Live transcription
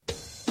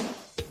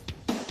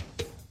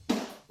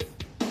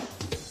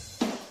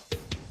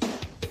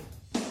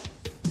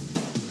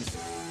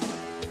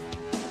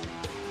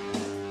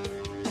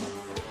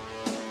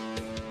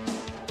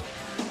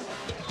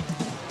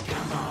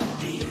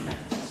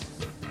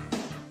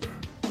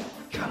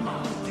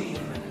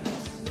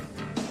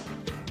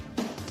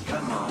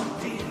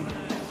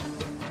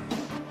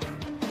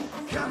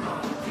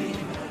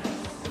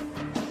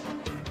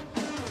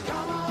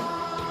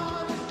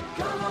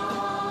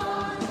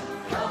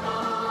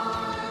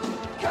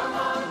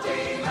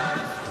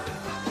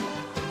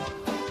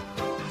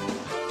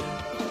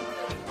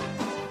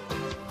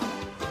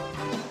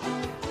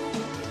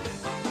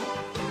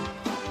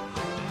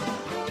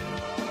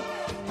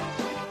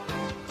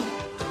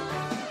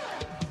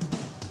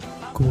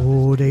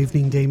Good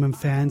evening, Demon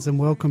fans, and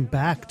welcome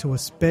back to a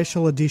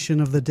special edition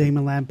of the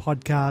Demonland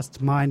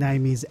podcast. My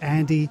name is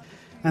Andy,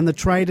 and the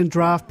trade and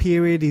draft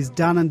period is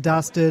done and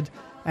dusted.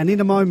 And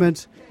in a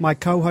moment, my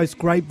co-host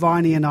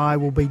Grapeviney and I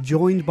will be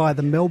joined by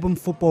the Melbourne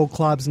Football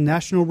Club's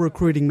National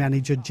Recruiting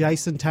Manager,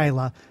 Jason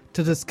Taylor,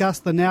 to discuss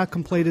the now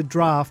completed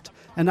draft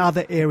and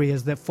other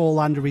areas that fall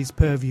under his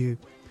purview.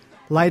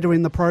 Later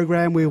in the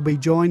program, we will be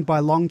joined by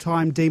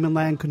longtime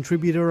Demonland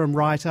contributor and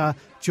writer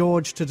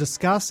George to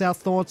discuss our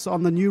thoughts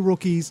on the new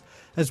rookies,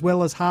 as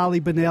well as Harley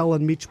Bennell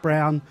and Mitch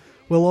Brown.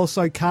 We'll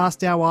also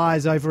cast our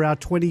eyes over our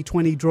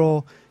 2020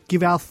 draw,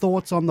 give our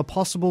thoughts on the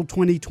possible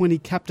 2020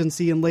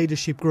 captaincy and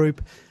leadership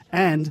group,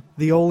 and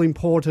the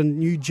all-important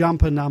new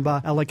jumper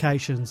number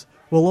allocations.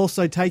 We'll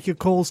also take your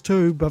calls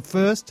too, but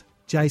first,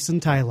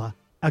 Jason Taylor.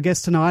 Our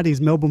guest tonight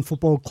is Melbourne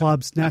Football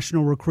Club's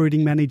National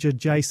Recruiting Manager,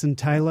 Jason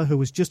Taylor, who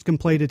has just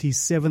completed his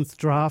 7th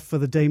draft for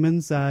the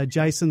Demons.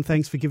 Jason,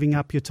 thanks for giving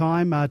up your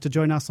time to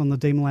join us on the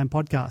Demonland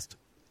podcast.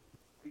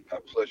 A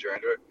pleasure,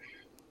 Andrew.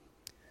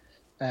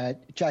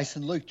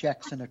 Jason, Luke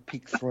Jackson at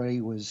pick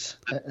 3 was,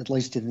 at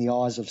least in the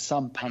eyes of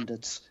some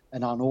pundits,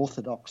 an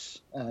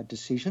unorthodox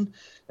decision.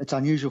 It's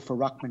unusual for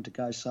Ruckman to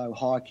go so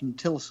high. Can you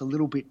tell us a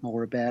little bit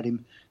more about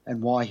him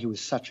and why he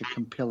was such a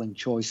compelling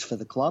choice for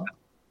the club?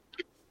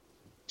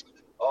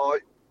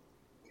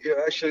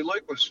 Actually,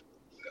 Luke I was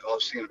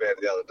thinking about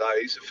it the other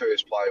day. He's the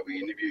first player we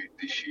interviewed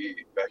this year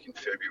back in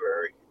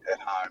February at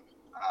home.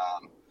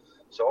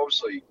 So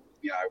obviously,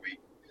 we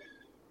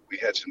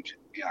had some,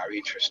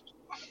 interest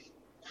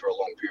for a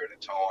long period of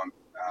time,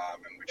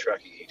 and we're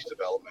tracking his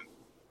development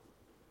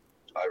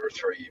over a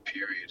 3-year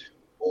period,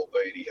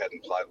 albeit he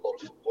hadn't played a lot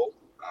of football.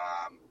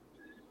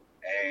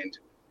 And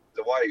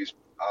the way he was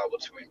able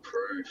to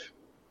improve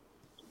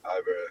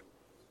over,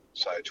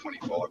 say, a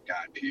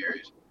 25-game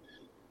period,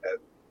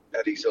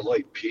 at his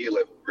elite peer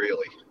level,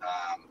 really,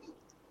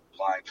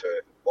 playing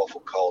for Waffle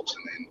Colts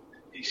and then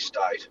his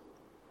state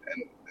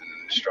and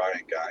an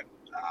Australian game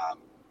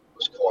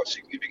was quite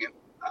significant.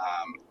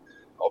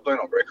 I've been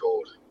on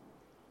record,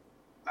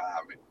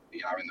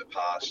 in the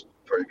past,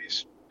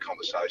 previous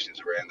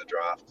conversations around the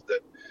draft,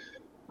 that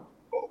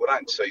we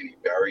don't see any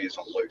barriers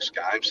on Luke's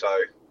game. So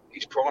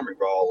his primary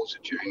role as a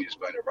junior has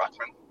been a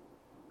ruckman.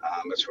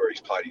 That's where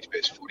he's played his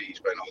best footy. He's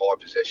been a high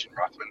possession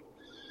ruckman.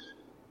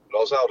 But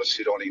I was able to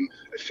sit on him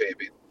a fair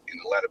bit in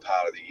the latter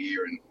part of the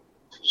year, and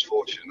was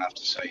fortunate enough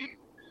to see him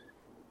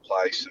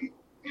play some,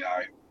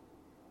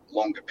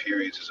 longer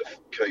periods as a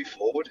key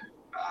forward.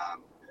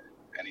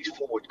 And his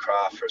forward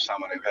craft for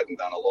someone who hadn't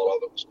done a lot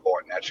of it was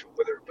quite natural,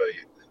 whether it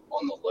be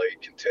on the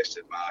lead,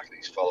 contested mark, and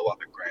his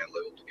follow-up at ground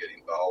level to get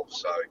involved.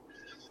 So,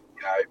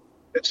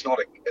 it's not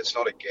a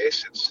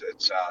guess. It's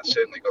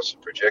certainly got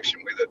some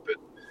projection with it, but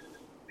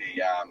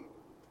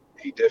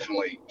he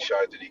definitely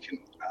showed that he can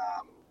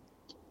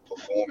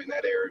perform in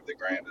that area of the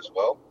ground as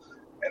well.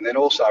 And then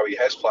also he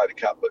has played a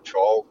couple of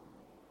trial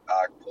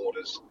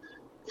quarters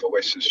for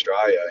Western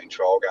Australia in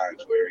trial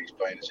games where he's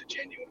been as a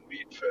genuine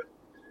mid for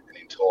an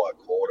entire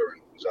quarter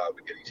and was able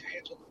to get his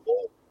hands on the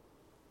ball.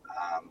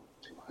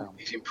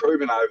 His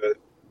improvement over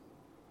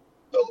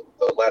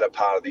the latter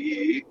part of the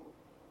year,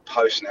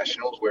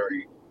 post-Nationals, where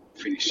he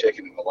finished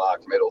second in the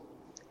Lark medal,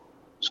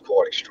 was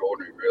quite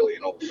extraordinary, really,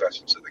 in all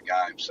facets of the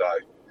game. So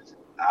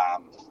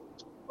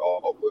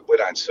we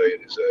don't see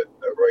it as a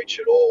reach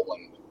at all,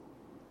 and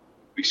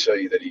we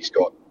see that he's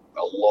got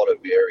a lot of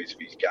areas of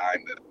his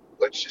game that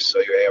let's just see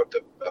how it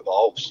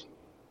evolves.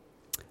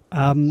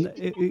 I'm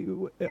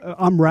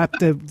rapt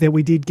that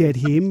we did get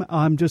him.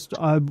 I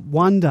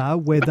wonder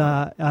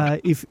whether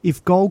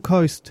if Gold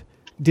Coast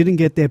didn't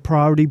get their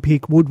priority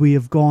pick, would we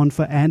have gone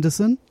for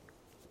Anderson?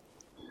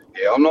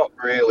 Yeah, I'm not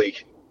really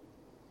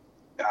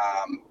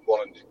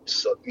wanting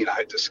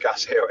to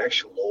discuss our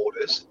actual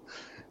orders,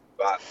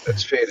 but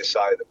it's fair to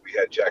say that we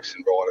had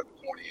Jackson right at the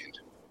pointy end.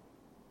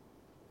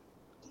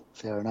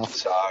 Fair enough.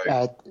 So,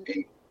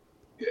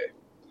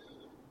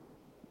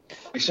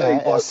 we see,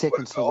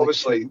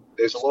 obviously,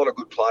 there's a lot of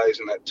good players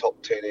in that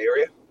top 10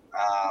 area,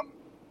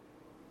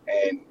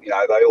 and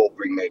they all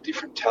bring their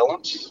different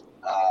talents.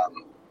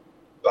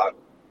 But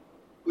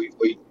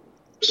we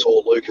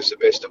saw Luke as the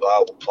best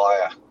available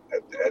player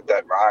at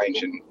that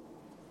range, and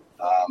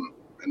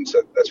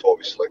so that's why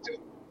we selected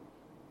him.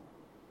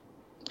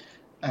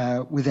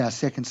 With our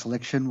second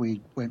selection,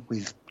 we went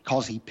with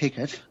Cozzy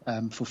Pickett,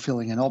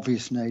 fulfilling an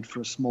obvious need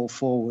for a small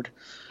forward.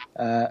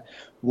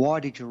 Why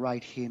did you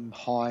rate him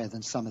higher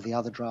than some of the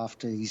other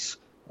draftees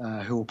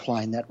who were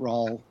playing that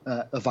role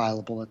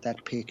available at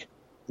that pick,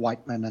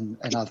 Waitman and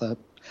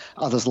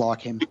others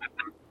like him?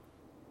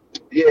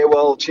 Yeah,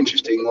 well, it's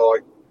interesting.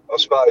 Like, I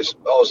suppose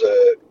I was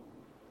a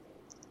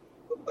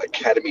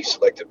academy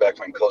selected back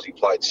when Cozzy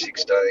played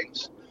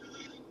 16s.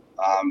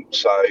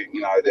 So,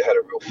 they had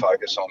a real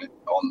focus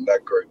on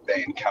that group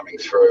then coming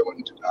through,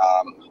 and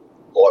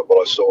like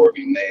what I saw of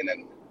him then,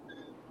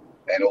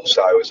 and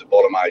also as a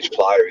bottom age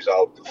player, he's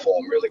able to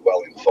perform really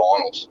well in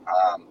finals.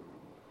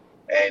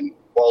 And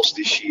whilst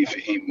this year for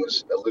him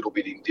was a little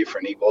bit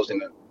indifferent, he was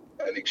in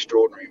an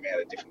extraordinary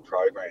amount of different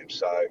programs.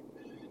 So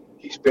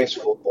his best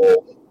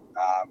football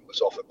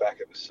was off the back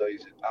of a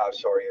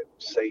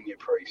senior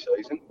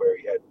pre-season where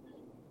he had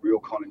real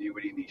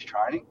continuity in his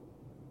training,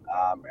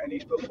 and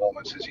his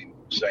performances in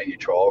senior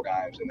trial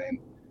games, and then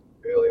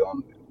early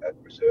on at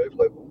reserve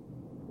level,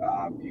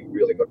 you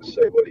really got to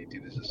see what he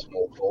did as a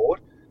small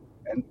forward,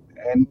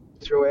 and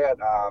throughout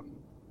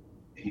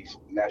his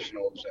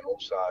nationals, and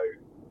also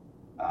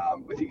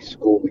with his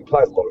school, he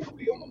played a lot of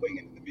footy on the wing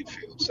and in the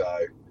midfield. So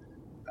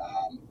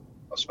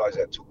I suppose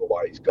that took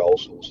away his goal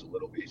source a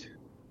little bit,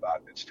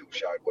 but it still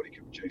showed what he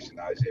could produce in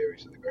those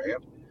areas of the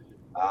ground.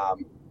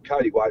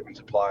 Cody Waitman's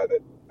a player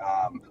that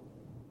I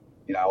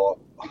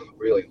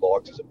really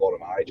liked as a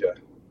bottom ager.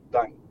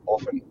 Don't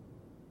often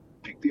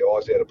pick the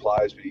eyes out of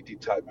players, but he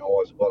did take my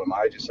eye as a bottom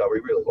ager, so we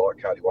really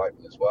like Cody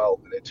Waitman as well.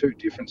 They're two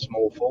different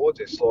small forwards.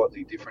 They're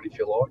slightly different, if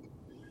you like.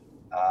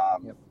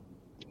 Yep.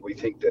 We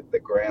think that the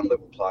ground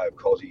level play of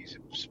Cozzy's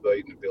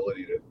speed and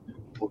ability to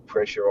put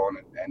pressure on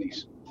it, and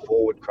his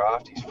forward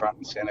craft, his front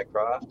and centre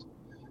craft,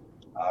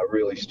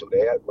 really stood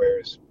out.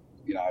 Whereas,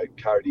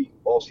 Cody,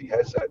 whilst he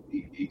has that,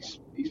 his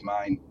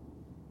main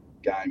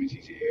game is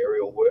his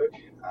aerial work.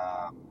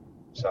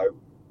 So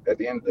at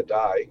the end of the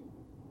day,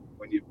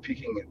 when you're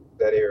picking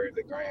that area of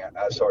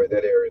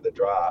the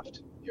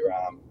draft,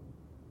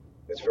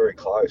 it's very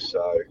close.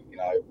 So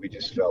we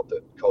just felt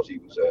that Cozzy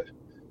was a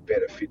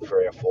better fit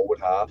for our forward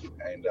half,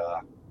 and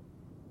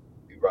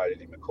we rated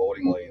him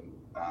accordingly. And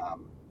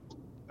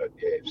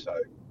so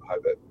I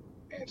hope that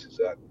answers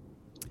that.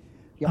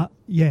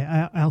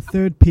 Our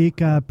third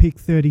pick, pick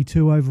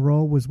 32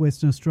 overall, was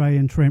Western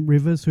Australian Trent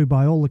Rivers, who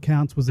by all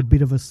accounts was a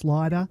bit of a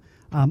slider.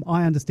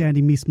 I understand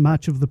he missed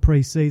much of the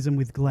pre-season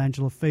with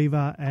glandular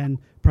fever and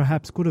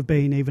perhaps could have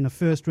been even a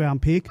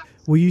first-round pick.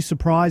 Were you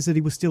surprised that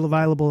he was still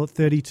available at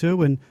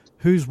 32, and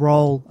whose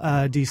role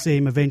do you see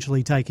him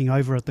eventually taking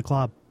over at the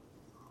club?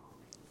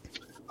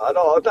 I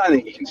don't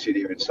think you can sit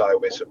here and say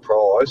we're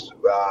surprised.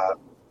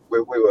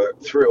 We were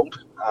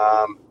thrilled.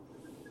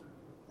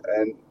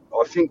 And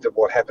I think that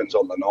what happens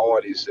on the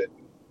night is that,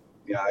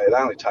 it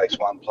only takes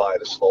one player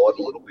to slide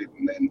a little bit,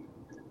 and then,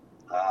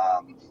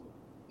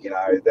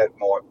 that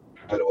might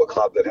go to a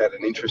club that had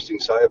an interest in,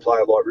 say, a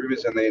player like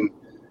Rivers, and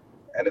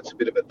it's a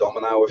bit of a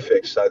domino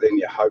effect. So then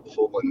you're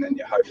hopeful, and then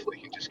you hopefully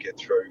can just get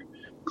through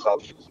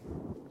clubs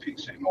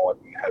picks who might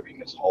have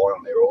him as high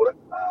on their order.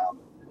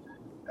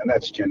 And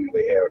that's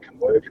generally how it can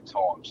work at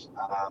times.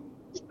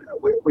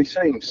 We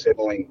see him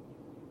settling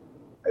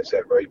as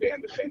that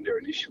rebound defender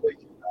initially,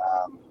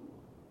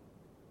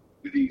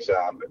 with his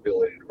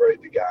ability to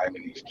read the game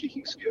and his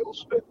kicking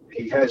skills. But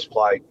he has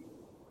played,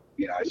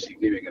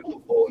 significant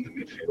football in the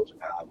midfield,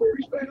 where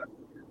he's been,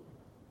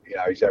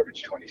 he's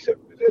averaged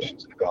 27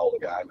 possessions and a goal a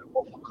game at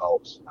Watford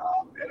Colts.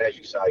 And as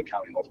you say,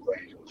 coming off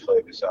glandular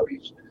fever, so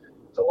he's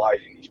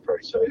delayed in his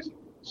pre-season.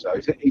 So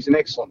he's an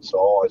excellent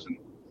size, and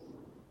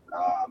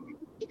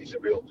he's a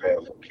real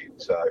powerful kid.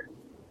 So,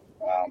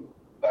 I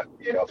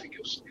think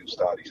he'll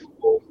start his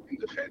football in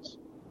defence.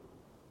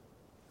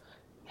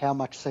 How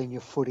much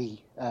senior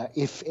footy,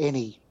 if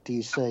any, do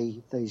you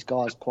see these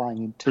guys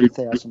playing in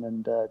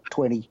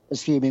 2020,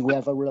 assuming we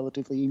have a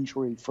relatively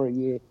injury-free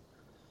year?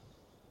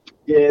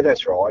 Yeah,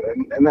 that's right,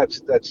 and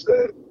that's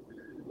the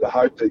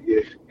hope that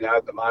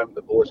at the moment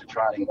the boys are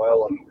training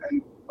well,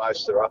 and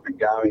most are up and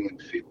going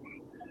and fit,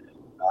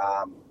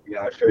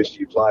 and first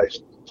year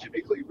players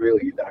typically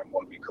really you don't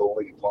want to be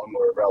calling upon.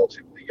 We're a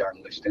relatively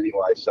young list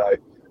anyway, so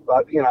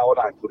but I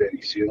don't put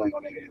any ceiling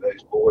on any of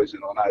these boys,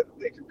 and I know that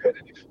they're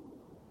competitive,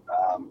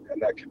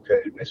 and that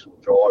competitiveness will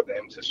drive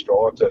them to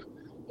strive to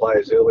play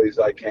as early as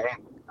they can.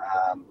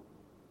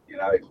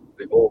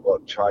 They've all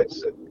got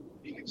traits that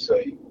you can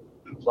see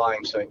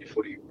playing senior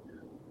footy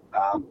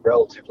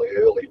relatively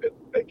early, but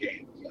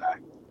again,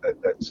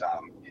 that's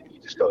you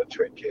just got to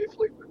tread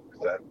carefully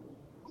with that.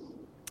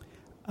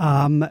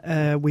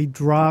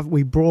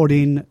 We brought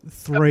in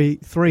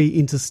three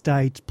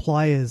interstate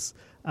players.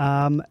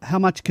 How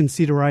much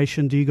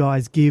consideration do you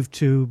guys give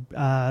to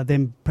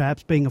them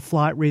perhaps being a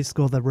flight risk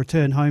or the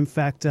return home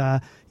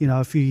factor,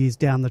 a few years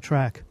down the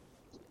track?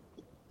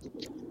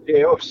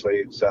 Yeah, obviously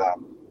it's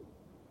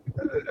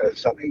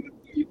something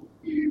that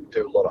you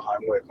do a lot of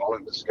homework on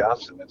and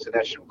discuss, and it's a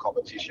national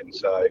competition,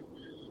 so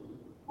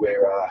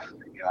we're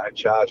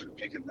charged with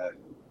picking the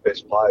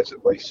best players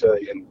that we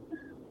see, and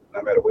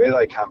no matter where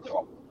they come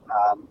from.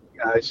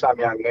 Some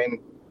young men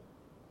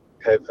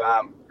have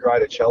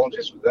greater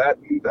challenges with that,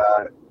 and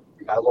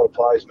a lot of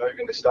players move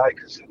interstate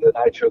because of the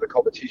nature of the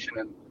competition,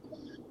 and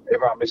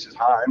everyone misses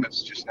home.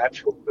 It's just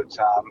natural, but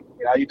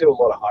you do a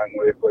lot of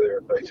homework, whether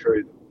it be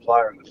through the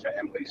player and the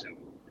families, and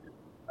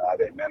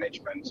their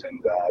management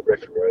and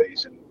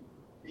referees, and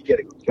you get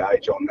a good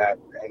gauge on that.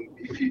 And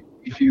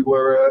if you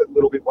were a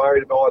little bit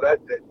worried about that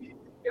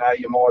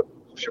you might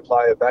push a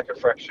player back a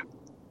fraction.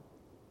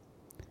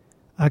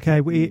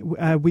 Okay,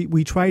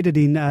 we traded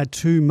in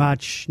two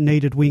much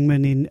needed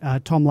wingmen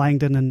in Tom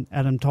Langdon and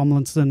Adam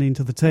Tomlinson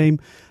into the team.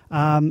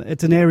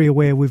 It's an area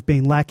where we've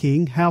been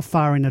lacking. How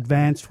far in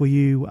advance were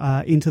you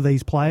into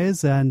these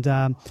players, and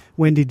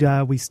when did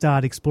we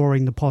start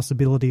exploring the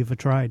possibility of a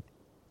trade?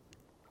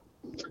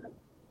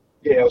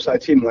 Yeah, so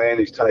Tim Land,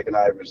 who's taken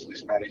over as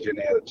list manager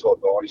now that Todd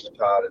Viney's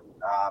departed.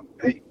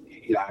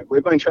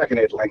 We've been tracking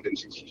Ed Langdon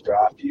since his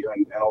draft year,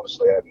 and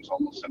obviously Adam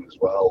Tomlinson as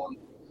well. And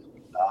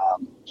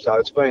so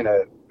it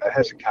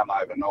hasn't come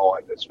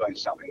overnight. It's been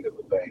something that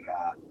we've been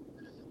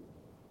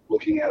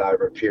looking at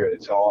over a period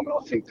of time. And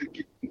I think that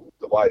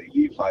the way the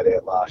year played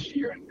out last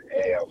year and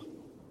our,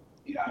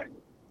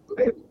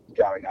 without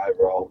going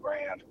over old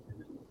ground,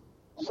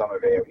 some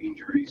of our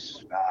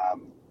injuries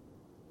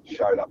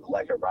showed up a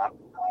lack of run.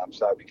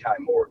 So it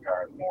became more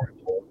apparent, more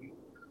important,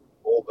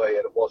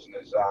 albeit it wasn't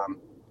as,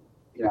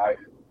 I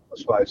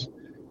suppose,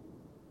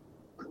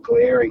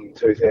 glaring in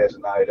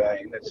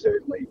 2018. It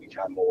certainly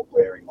became more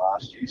glaring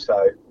last year.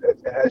 So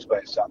it has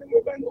been something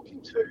we've been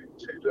looking to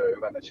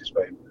do, and it's just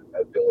been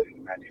an ability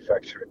to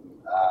manufacture it.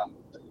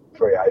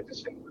 Free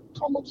agency with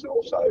Tomlinson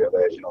also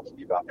allows you not to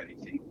give up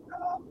anything.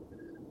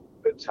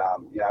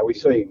 We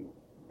see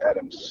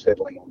Adam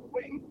settling on the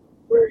wing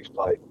where he's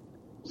played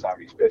some of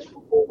his best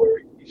football,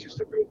 where he's just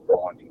a real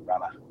grinding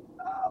runner.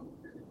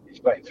 He's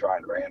been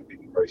thrown around a bit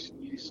in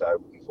recent years, so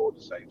looking forward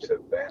to seeing him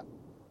settle down.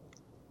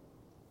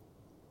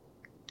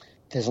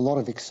 There's a lot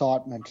of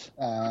excitement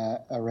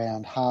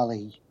around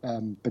Harley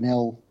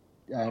Bennell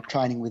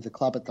training with the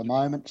club at the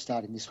moment,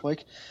 starting this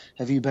week.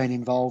 Have you been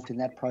involved in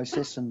that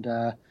process, and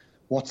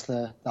what's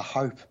the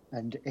hope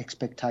and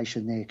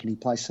expectation there? Can he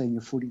play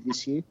senior footy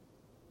this year?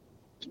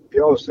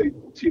 Yeah, obviously,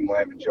 Tim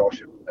Lamb and Josh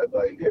have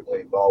been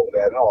heavily involved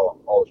with that, and I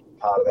was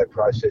part of that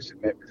process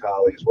and met with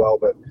Harley as well.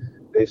 But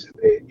it's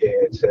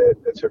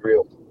a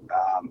real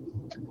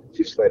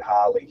just let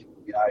Harley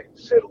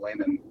settle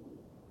in, and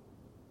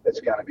it's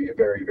going to be a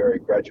very, very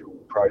gradual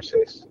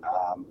process,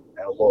 and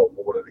a lot of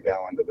water to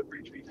go under the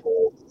bridge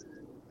before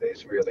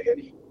there's really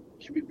any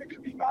commitment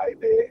can be made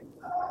there.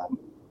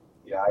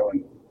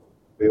 And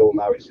we all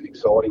know he's an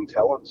exciting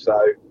talent. So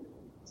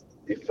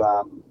if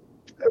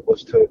it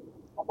was to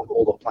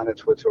all the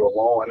planets were to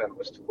align and it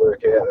was to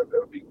work out, it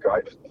would be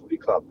great for the footy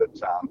club. But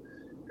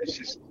it's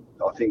just,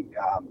 I think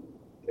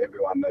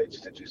everyone needs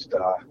to just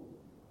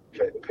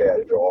keep the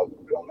powder dry a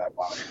little bit on that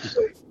one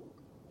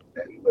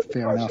and let the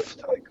process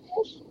take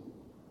course.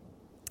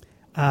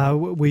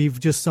 We've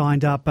just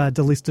signed up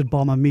delisted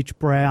bomber Mitch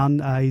Brown.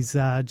 He's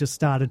just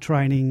started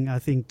training, I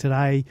think,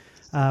 today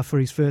for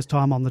his first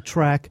time on the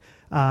track.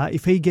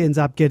 If he ends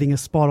up getting a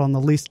spot on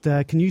the list,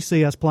 can you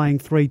see us playing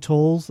three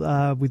talls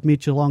with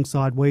Mitch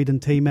alongside Weed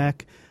and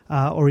T-Mac,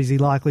 or is he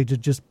likely to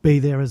just be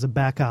there as a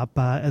backup,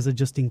 as a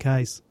just in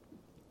case?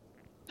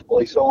 Well,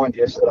 he signed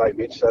yesterday,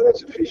 Mitch, so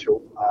that's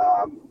official.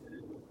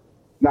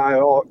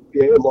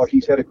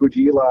 He's had a good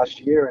year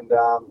last year, and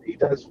he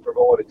does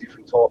provide a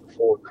different type of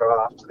forward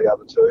craft to the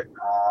other two.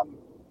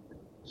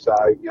 He's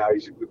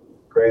a good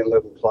ground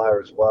level player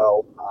as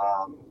well.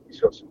 He's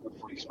got some good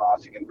footy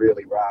smarts. He can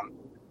really run.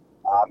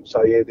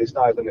 There's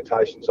no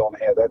limitations on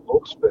how that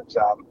looks, but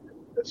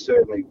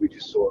certainly we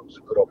just thought it was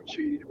a good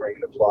opportunity to bring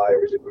in a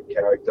player who's a good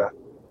character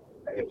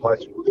and he played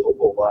some good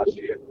football last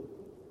year.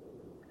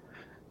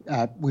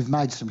 We've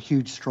made some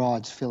huge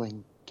strides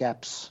filling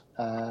gaps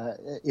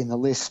in the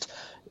list.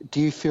 Do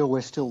you feel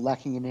we're still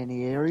lacking in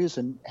any areas,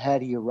 and how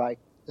do you rate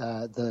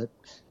the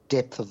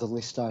depth of the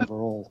list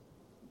overall?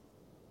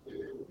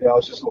 Yeah, I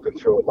was just looking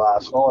through it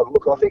last night.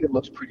 Look, I think it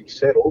looks pretty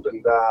settled,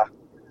 and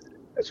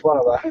it's one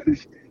of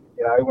those,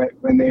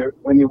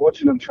 when you're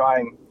watching them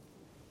train,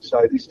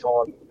 so this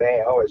time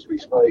now as we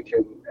speak,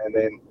 and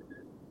then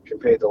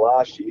compared to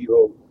last year,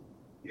 well,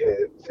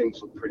 yeah,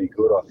 things look pretty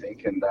good, I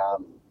think, and the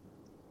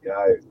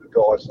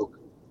guys look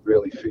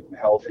really fit and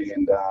healthy,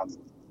 and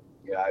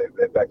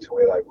they're back to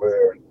where they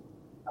were. And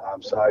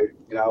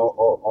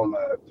I'm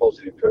a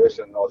positive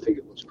person. I think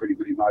it looks pretty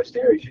good in most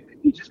areas.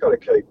 You just got to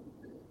keep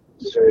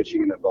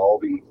searching and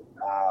evolving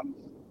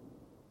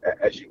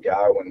as you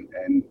go,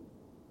 and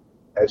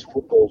as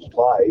football's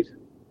played,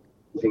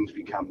 things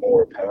become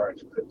more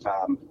apparent. But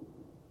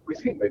we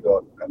think we've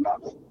got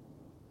enough,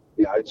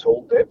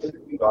 tall depth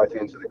in both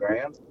ends of the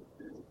ground,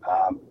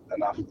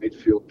 enough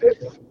midfield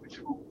depth, which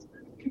we'll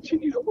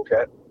continue to look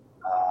at.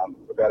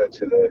 We've added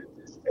to the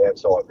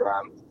outside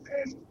run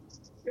and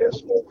our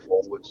small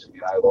forwards,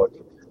 like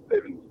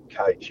even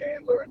Kay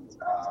Chandler and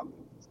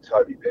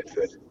Toby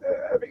Bedford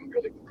having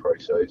really good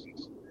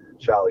pre-seasons.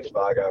 Charlie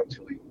Spargo,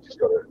 until he just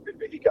got a bit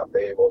of a hiccup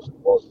there, was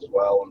as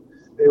well. And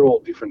they're all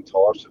different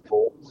types of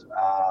forwards.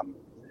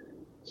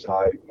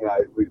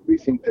 We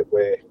think that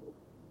we're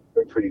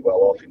pretty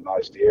well off in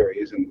most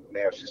areas, and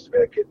now it's just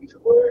about getting to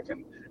work.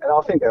 And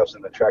I think that was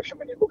an attraction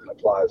when you're looking at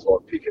players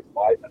like Pickett,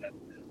 Waitman,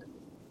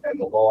 and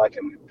the like,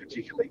 and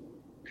particularly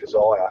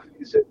Keziah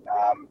is that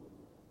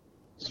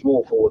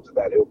small forwards of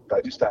that ilk,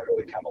 they just don't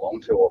really come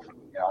along too often.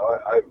 You know,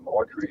 over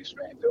my career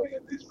span doing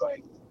it, there's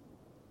been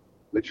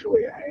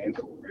literally a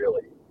handful,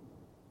 really.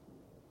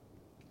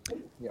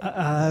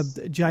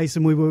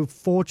 Jason, we were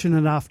fortunate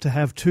enough to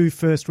have 2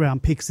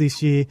 first-round picks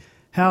this year.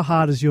 How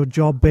hard has your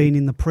job been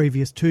in the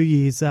previous 2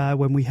 years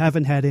when we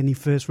haven't had any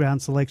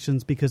first-round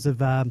selections because of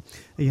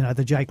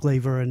the Jake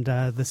Lever and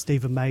the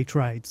Stephen May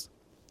trades?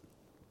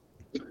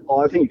 Well,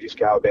 I think you just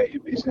go about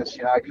your business,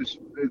 because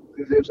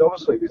there's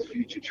obviously with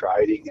future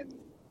trading and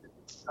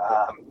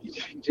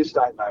you just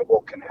don't know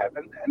what can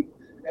happen.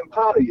 And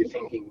part of your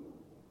thinking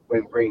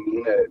when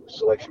bringing in a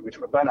selection, which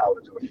we've been able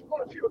to do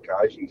on a few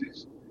occasions,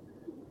 is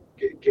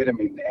get them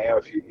in now.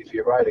 If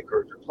you rate a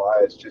group of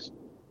players, just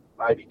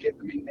maybe get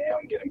them in now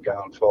and get them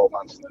going 12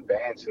 months in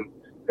advance. And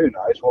who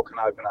knows what can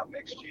open up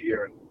next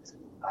year. And,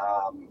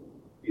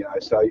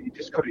 so you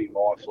just got to be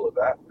mindful of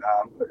that.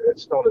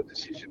 It's not a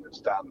decision that's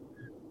done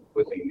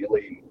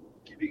willy-nilly and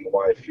giving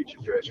away a future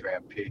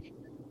first-round pick.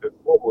 But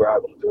what we're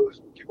able to do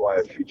is give away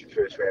a future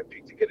first-round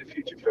pick to get a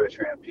future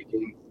first-round pick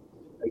in.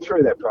 And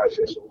through that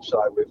process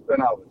also, we've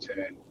been able to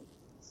turn,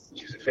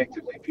 which is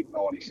effectively pick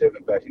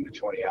 97 back into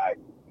 28,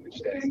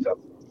 which then ends up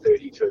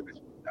 32 with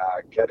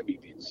academy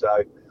bids.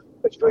 So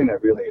it's been a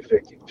really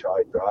effective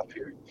trade draft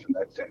period from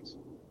that sense.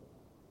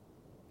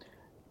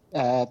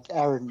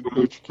 Aaron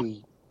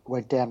Hitchkey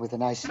went down with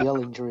an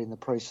ACL injury in the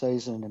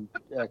pre-season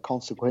and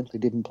consequently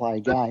didn't play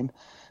a game.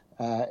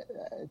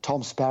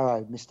 Tom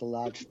Sparrow missed a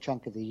large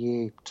chunk of the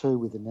year too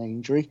with a knee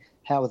injury.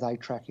 How are they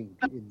tracking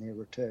in their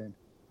return?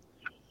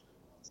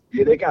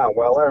 Yeah, they're going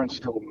well. Aaron's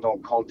still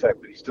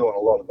non-contact, but he's doing a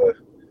lot of the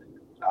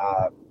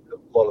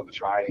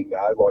training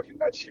though. Like in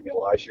that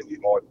simulation, you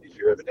might, if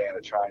you're ever down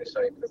a trainer,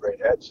 see him with a red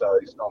hat, so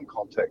he's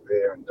non-contact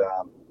there. And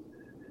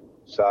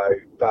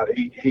but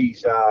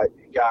he's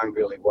going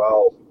really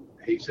well.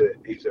 He's a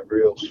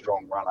real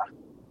strong runner,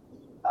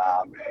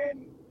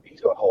 and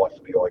he's got high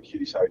for the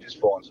IQ, so he just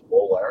finds the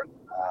ball, Aaron.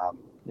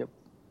 Yep.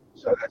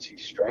 So that's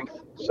his strength.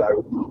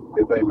 So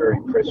they've been very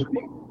impressed with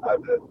him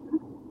over the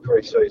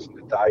pre-season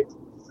to date.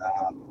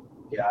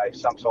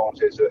 Sometimes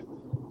there's a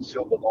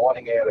silver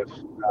lining out of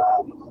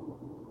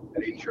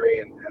an injury,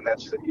 and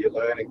that's that you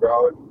learn and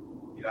grow,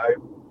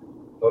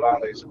 not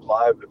only as a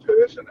player but a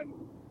person. And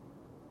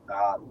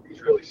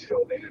he's really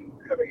settled in and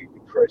having a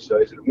good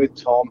pre-season. And with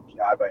Tom,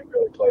 I've been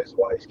really pleased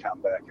the way he's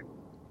come back, and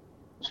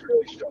he's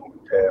really strong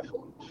and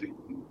powerful and fit.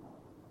 And,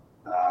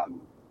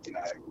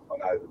 I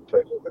know that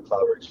people at the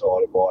club are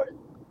excited by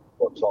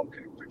what Tom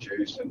can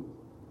produce, and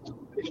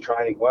he's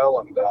training well,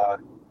 and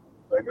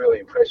been really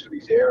impressed with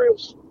his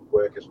aerials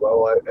work as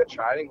well at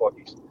training. Like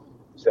he's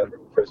had a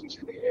real presence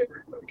in the air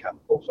and really cut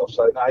balls off.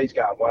 So no, he's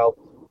going well,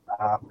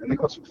 and they've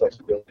got some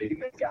flexibility in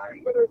their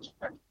game, whether it's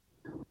back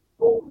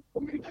or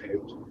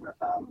midfield.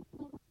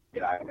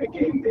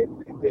 Again,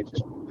 they're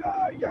just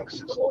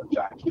youngsters like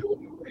James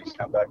Jordan. He's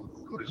come back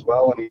good as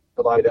well, and he's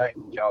delayed 8,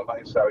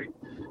 so he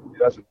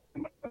doesn't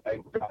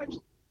need games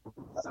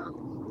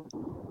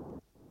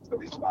for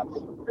this month.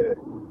 Yeah.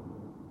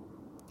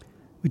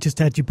 We just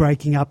had you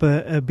breaking up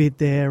a bit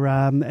there,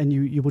 and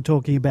you were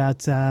talking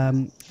about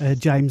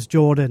James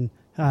Jordan.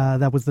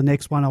 That was the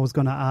next one I was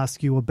going to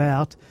ask you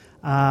about.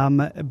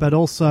 But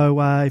also,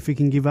 if you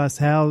can give us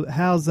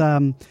how's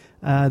young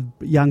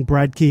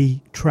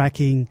Bradkey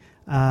tracking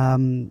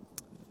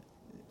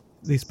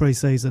this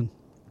pre-season?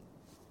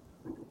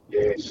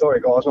 Yeah,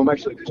 sorry guys, I'm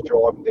actually just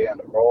driving down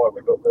the ride.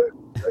 We've got the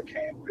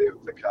camp there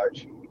with the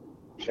coach and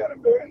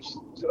Shannon Burns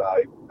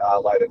today,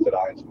 later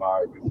today and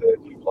tomorrow with the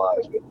new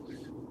players.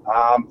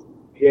 But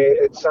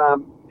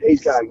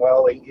he's going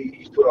well.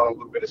 He's put on a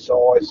little bit of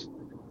size.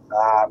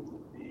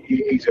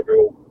 He's a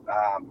real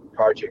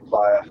project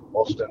player,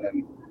 Austin,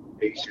 and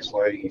he's just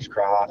learning his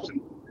craft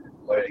and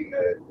learning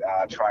the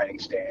training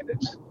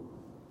standards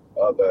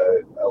of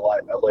a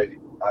elite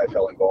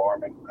AFL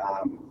environment.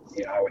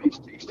 And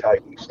he's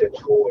taking steps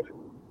forward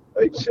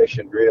each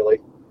session,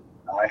 really.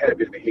 I had a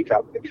bit of a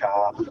hiccup with the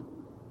calf,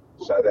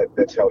 so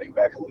that's held him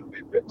back a little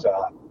bit. But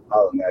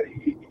other than that,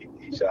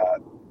 he's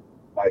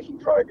making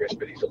progress,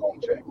 but he's a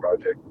long-term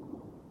project.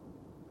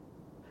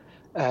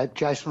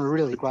 Jason, we're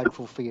really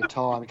grateful for your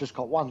time. I've just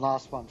got one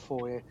last one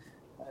for you.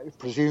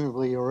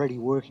 Presumably you're already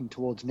working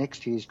towards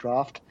next year's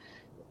draft.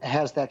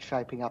 How's that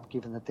shaping up,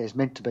 given that there's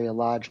meant to be a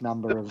large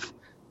number of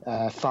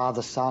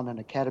father-son and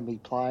academy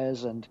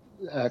players, and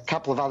a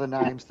couple of other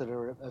names that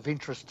are of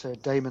interest to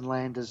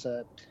Demonlanders,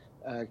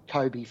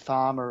 Kobe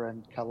Farmer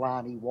and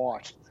Kalani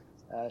White,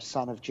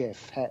 son of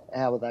Jeff.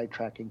 How are they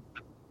tracking?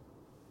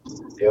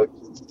 Yeah,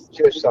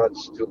 Jeff's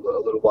son's still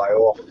a little way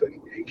off,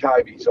 and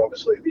Kobe's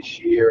obviously this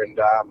year, and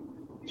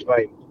he's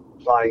been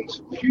playing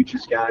some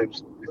futures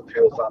games with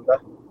Peel Thunder,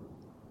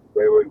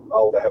 where we were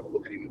able to have a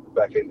look at him at the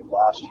back end of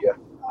last year.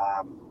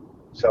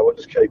 So we'll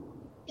just keep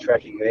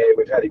tracking there.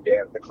 We've had him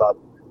down at the club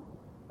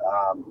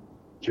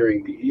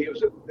during the year,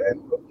 and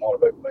it might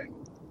have even been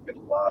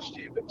middle of last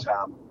year, but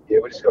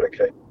we just got to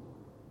keep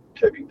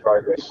keeping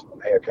progress on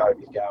how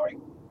Kobe's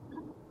going.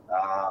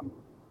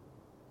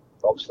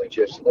 Obviously,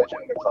 Jeff's a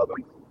legend in the club,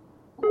 and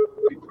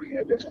we putting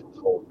our best foot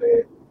forward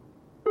there.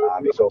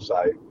 He's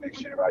also Next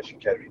Generation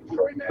Academy for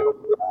Fremantle.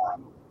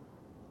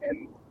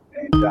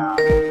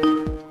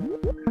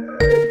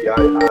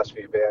 Yo asked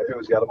me about, who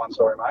was the other one,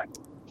 sorry,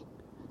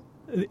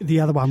 mate? The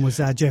other one was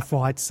Jeff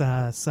White's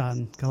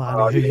son,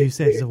 Kalani, who you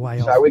said is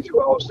away off. So we can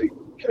obviously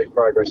keep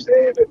progress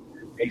there, but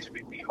he's a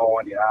bit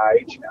behind in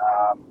age.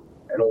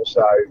 And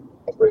also,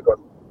 we've got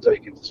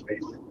Deacon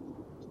Smith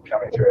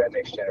coming through our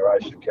Next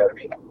Generation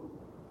Academy.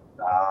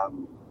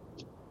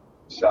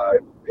 So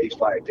he's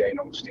playing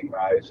Dandenong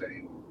Stingrays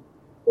and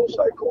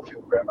also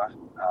Caulfield Grammar.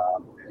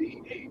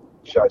 And he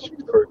showed some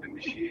improvement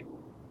this year.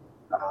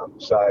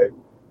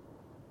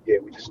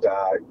 We just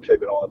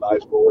keep an eye on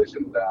those boys.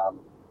 And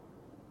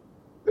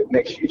the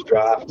next year's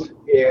draft,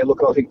 I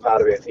think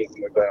part of our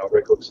thinking, we've been on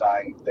record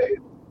saying they're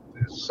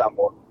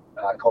somewhat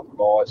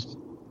compromised,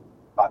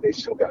 but there's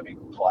still going to be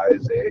good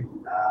players there.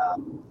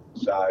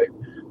 So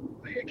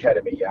the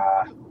academy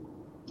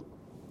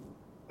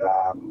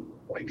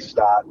week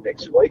start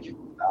next week,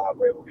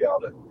 where we'll be able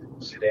to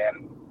sit down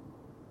and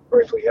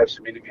briefly have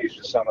some interviews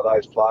with some of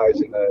those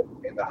players in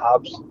the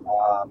hubs,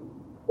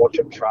 watch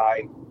them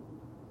train.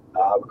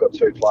 We've got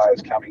 2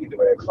 players coming into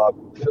our club,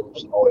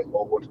 Phillips and Ollie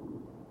Lord,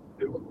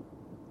 who will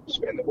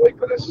spend the week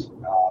with us.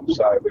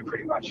 So we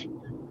pretty much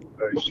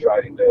move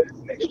straight into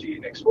next year,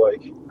 next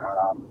week.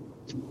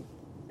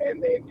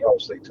 And then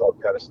obviously Todd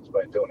Patterson's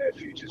been doing our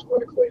futures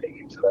work leading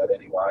into that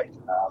anyway.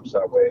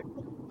 So we're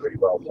pretty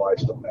well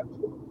placed on that.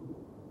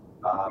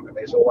 And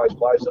there's always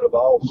players that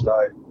evolve.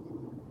 So,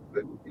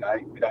 we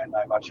don't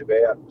know much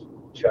about,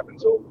 which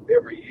happens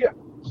every year.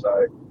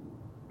 So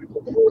we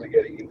look forward to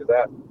getting into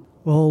that.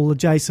 Well,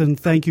 Jason,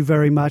 thank you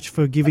very much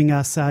for giving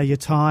us your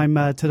time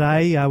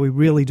today. We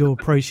really do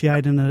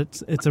appreciate it, and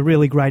it's a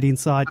really great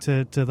insight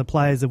to the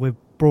players that we've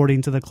brought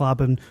into the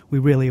club, and we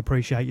really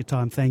appreciate your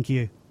time. Thank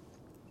you.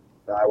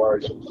 No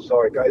worries.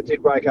 Sorry, it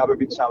did break up a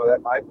bit, some of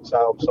that, mate,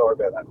 so I'm sorry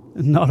about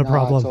that. Not a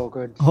problem. It's all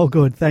good. All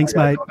good. Thanks,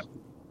 mate. Nice.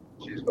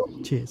 Cheers,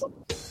 guys. Cheers.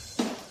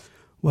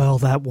 Well,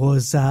 that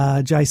was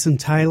Jason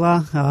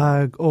Taylor.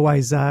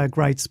 Always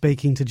great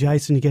speaking to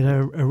Jason. You get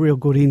a real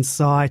good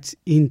insight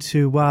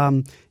into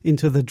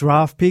the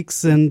draft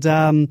picks and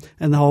the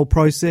whole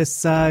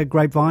process.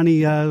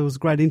 Grapeviney, it was a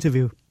great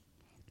interview.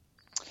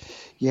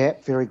 Yeah,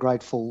 very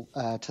grateful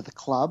to the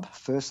club,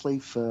 firstly,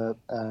 for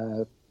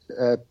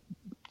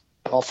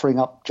offering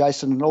up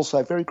Jason, and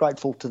also very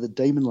grateful to the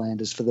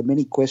Demonlanders for the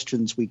many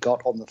questions we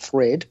got on the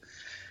thread,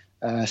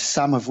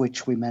 some of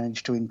which we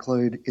managed to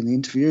include in the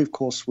interview. Of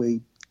course,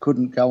 we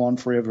couldn't go on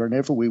forever and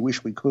ever. We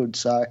wish we could,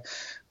 so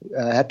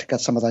had to cut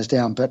some of those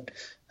down. But,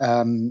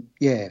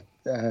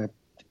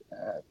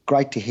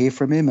 great to hear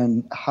from him,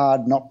 and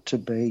hard not to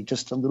be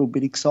just a little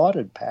bit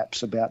excited,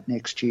 perhaps, about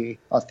next year,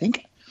 I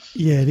think.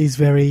 Yeah, it is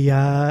very.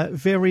 I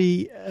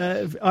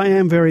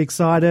am very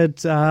excited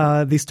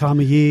this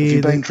time of year. Have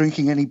you been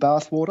drinking any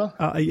bathwater?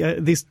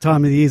 This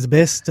time of the year is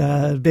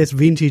the best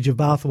vintage of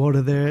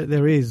bathwater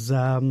there is.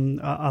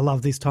 I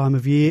love this time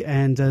of year,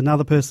 and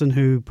another person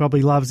who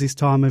probably loves this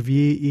time of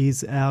year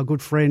is our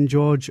good friend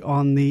George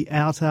on the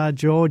outer.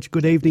 George,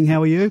 good evening.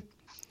 How are you?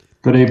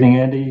 Good evening,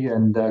 Andy,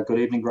 and good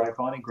evening,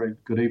 Grapeviney.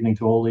 Good evening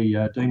to all the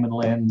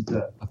Demonland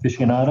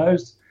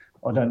aficionados.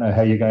 I don't know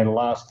how you're going to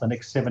last the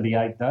next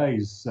 78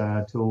 days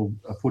till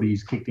a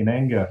footy's kicked in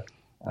anger,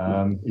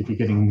 if you're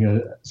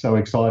getting so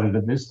excited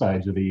at this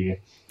stage of the year.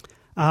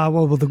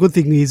 Well, the good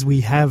thing is we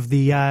have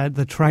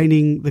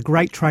the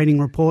great training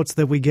reports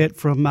that we get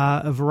from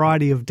a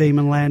variety of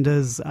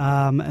Demonlanders,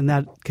 and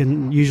that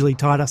can usually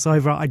tide us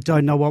over. I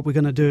don't know what we're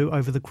going to do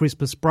over the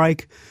Christmas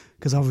break,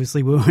 because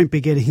obviously we won't be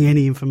getting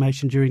any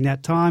information during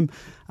that time,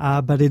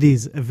 but it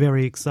is a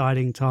very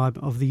exciting time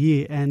of the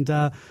year. And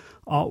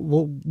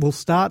we'll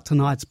start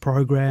tonight's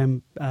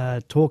program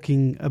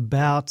talking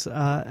about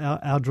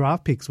our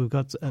draft picks. We've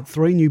got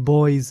 3 new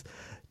boys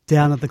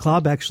down at the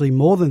club, actually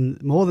more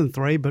than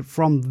 3, but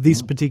from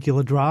this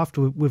particular draft,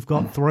 we've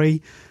got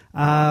 3.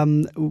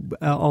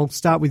 I'll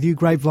start with you,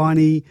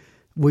 Grapeviney.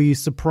 Were you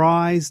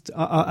surprised?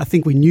 I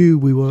think we knew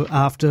we were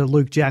after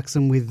Luke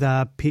Jackson with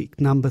pick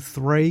number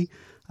 3.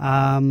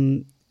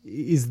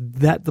 Is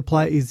that the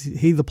play? Is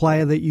he the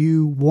player that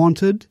you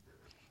wanted?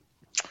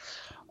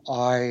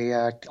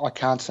 I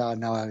can't say I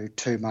know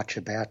too much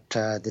about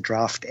the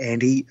draft,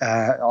 Andy.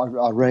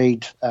 I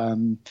read,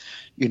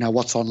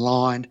 what's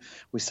online.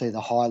 We see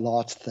the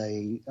highlights.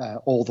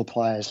 All the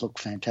players look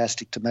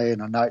fantastic to me,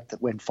 and I note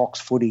that when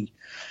Fox Footy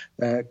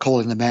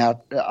calling them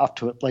out, up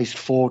to at least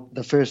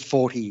the first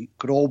 40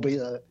 could all be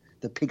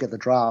the pick of the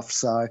draft.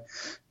 So,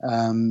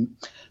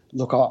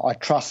 look, I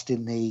trust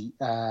in the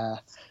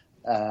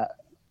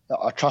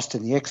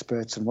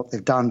experts and what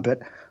they've done, but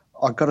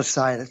I've got to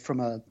say that from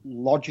a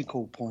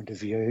logical point of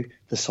view,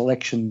 the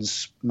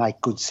selections make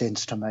good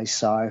sense to me.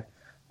 So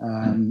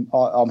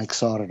I'm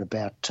excited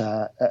about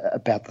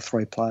the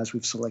 3 players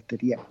we've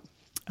selected. Yeah.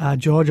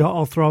 George,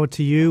 I'll throw it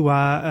to you.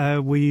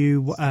 Are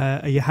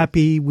you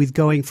happy with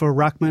going for a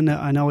ruckman?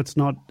 I know it's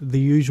not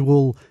the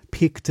usual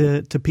pick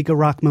to pick a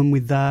ruckman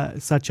with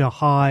such a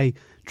high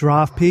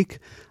draft pick.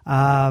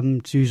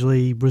 It's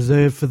usually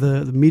reserved for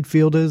the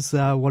midfielders.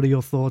 What are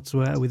your thoughts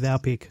with our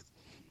pick?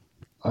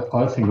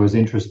 I think it was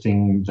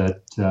interesting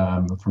that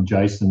from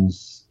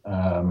Jason's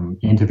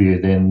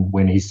interview then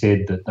when he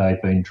said that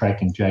they'd been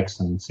tracking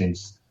Jackson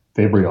since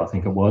February, I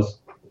think it was.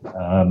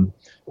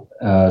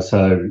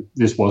 So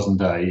this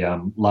wasn't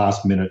a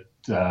last-minute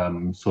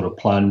sort of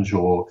plunge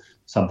or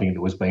something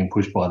that was being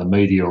pushed by the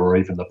media or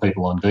even the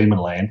people on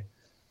Demonland.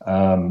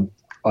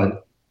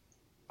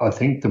 I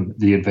think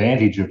the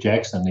advantage of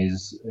Jackson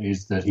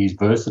is that he's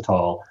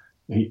versatile.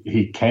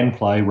 He can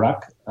play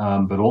ruck,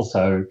 but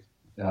also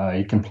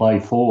he can play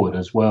forward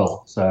as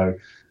well. So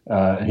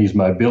his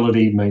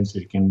mobility means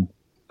he can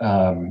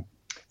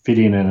fit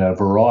in a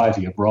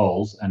variety of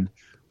roles. And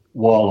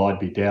while I'd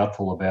be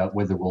doubtful about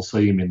whether we'll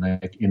see him in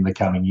the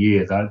coming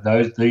year,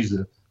 these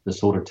are the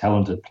sort of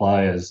talented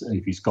players.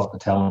 If he's got the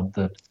talent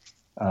that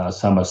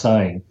some are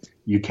saying,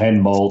 you can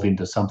mould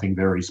into something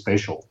very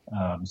special.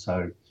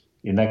 So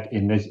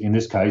in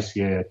this case,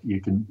 yeah,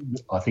 you can.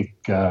 I think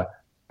it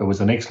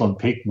was an excellent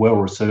pick, well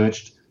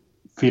researched,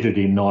 fitted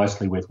in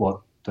nicely with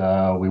what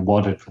we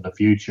wanted for the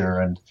future,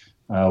 and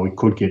we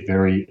could get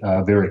very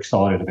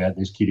excited about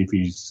this kid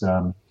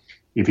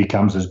if he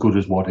comes as good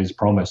as what is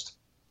promised.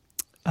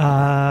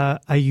 Are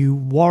you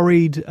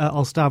worried?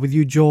 I'll start with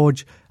you,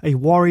 George. Are you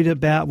worried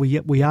about?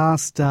 We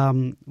asked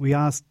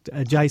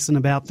Jason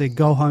about the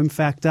go home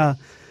factor.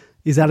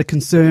 Is that a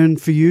concern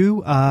for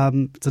you?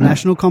 It's a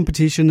national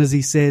competition, as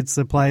he said,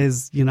 so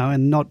players,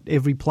 and not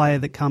every player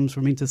that comes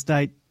from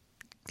interstate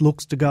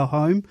looks to go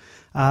home.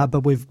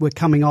 But we're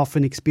coming off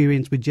an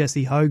experience with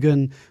Jesse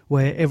Hogan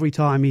where every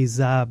time his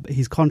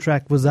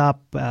contract was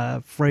up,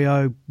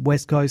 Freo,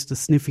 West Coast are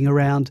sniffing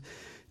around.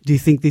 Do you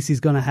think this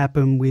is going to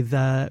happen with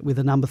a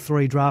number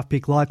 3 draft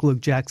pick like Luke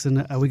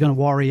Jackson? Are we going to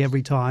worry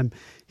every time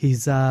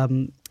his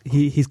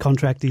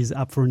contract is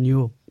up for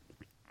renewal?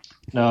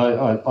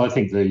 No, I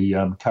think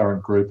the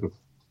current group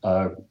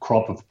of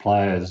crop of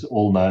players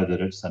all know that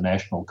it's a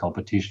national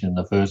competition in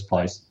the first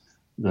place.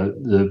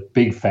 The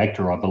big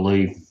factor, I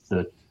believe,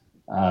 that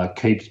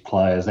keeps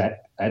players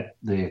at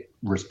their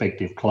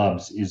respective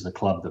clubs is the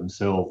club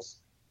themselves.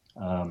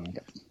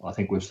 I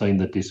think we've seen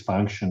the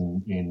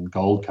dysfunction in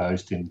Gold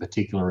Coast, in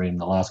particular, in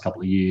the last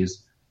couple of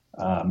years.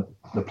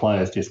 The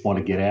players just want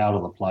to get out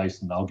of the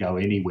place, and they'll go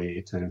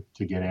anywhere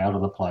to get out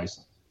of the place.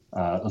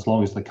 As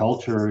long as the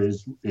culture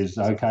is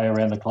okay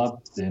around the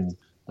club, then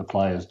the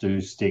players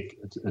do stick.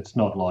 It's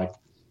not like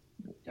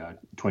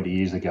 20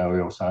 years ago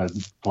or so,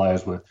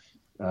 players were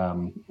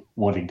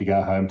wanting to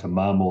go home to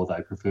mum, or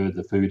they preferred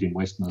the food in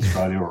Western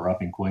Australia or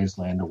up in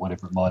Queensland or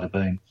whatever it might have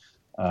been.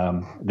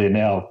 They're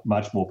now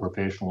much more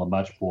professional and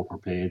much more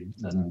prepared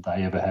than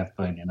they ever have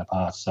been in the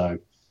past. So,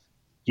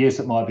 yes,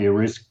 it might be a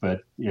risk,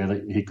 but yeah,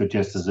 he could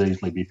just as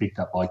easily be picked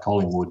up by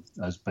Collingwood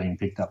as being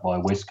picked up by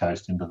West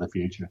Coast into the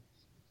future.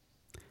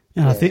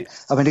 Yeah.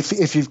 I mean,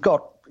 if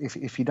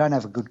you don't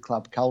have a good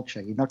club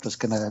culture, you're not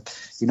just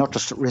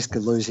at risk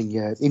of losing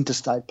your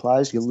interstate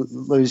players, you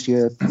lose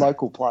your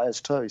local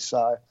players too.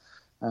 So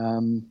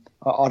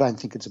I don't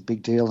think it's a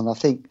big deal. And I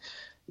think,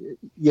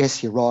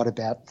 yes, you're right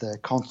about the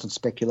constant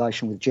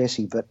speculation with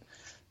Jesse, but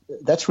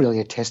that's really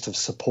a test of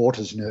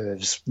supporters'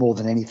 nerves more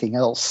than anything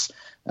else,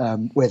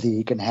 whether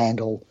you can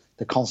handle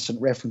the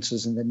constant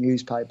references in the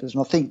newspapers.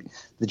 And I think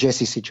the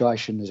Jesse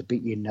situation is a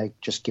bit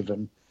unique, just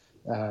given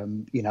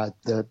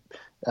the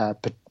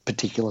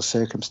particular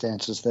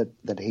circumstances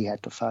that he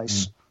had to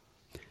face.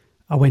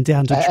 I went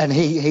down to... And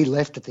he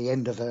left at the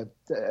end of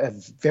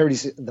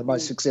the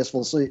most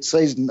successful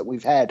season that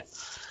we've had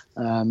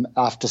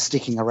after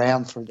sticking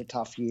around through the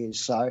tough years.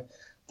 So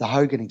the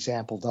Hogan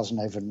example doesn't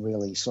even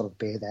really sort of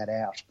bear that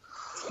out.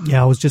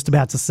 Yeah, I was just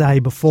about to say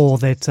before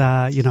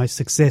that,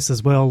 success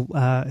as well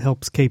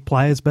helps keep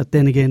players. But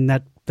then again,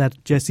 that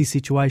Jesse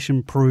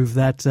situation proved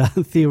that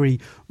theory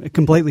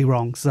completely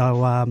wrong.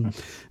 So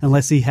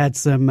unless he had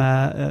some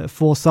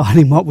foresight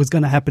in what was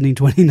going to happen in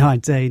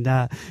 2019,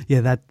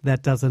 that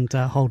doesn't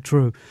hold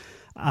true.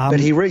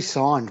 But he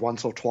re-signed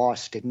once or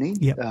twice, didn't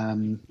he? Yep.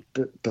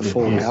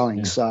 Before going.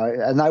 Yeah. So,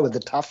 and they were the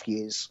tough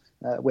years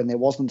when there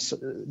wasn't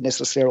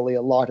necessarily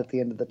a light at the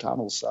end of the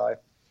tunnel. So,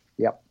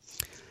 yep.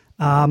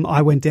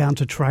 I went down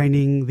to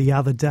training the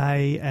other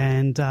day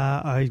and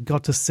I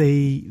got to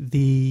see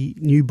the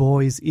new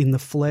boys in the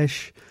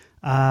flesh.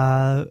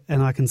 And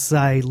I can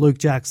say Luke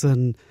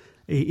Jackson,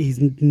 he's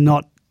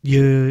not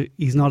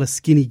a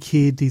skinny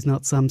kid. He's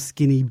not some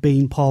skinny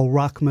beanpole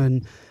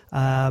ruckman.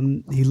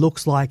 He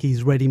looks like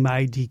he's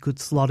ready-made. He could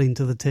slot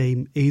into the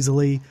team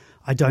easily.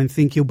 I don't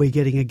think he'll be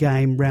getting a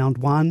game round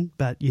 1,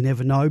 but you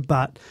never know.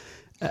 But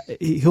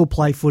he'll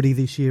play footy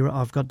this year.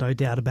 I've got no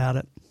doubt about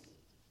it.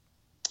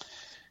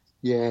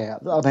 Yeah,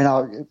 I mean,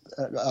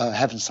 I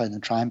haven't seen the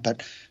train,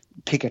 but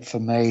Pickett for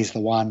me is the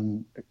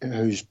one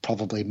who's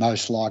probably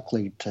most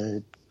likely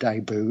to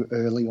debut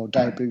early or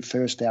debut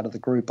first out of the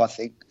group, I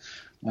think.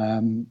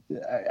 And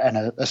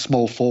a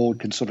small forward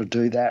can sort of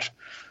do that.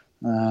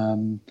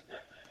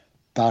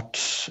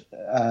 But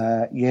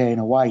in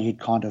a way, you'd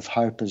kind of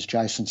hope, as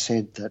Jason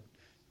said, that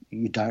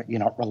you're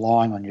not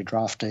relying on your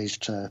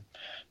draftees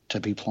to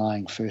be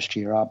playing first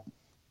year up.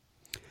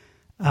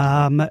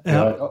 I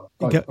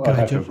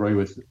have to agree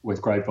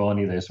with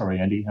Grapevine there. Sorry,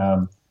 Andy.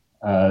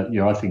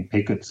 I think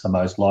Pickett's the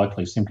most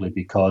likely, simply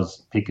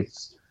because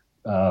Pickett's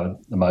the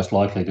most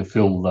likely to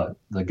fill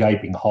the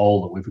gaping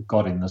hole that we've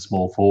got in the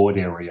small forward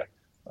area.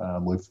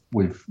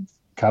 We've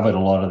covered a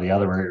lot of the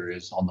other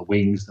areas on the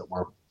wings that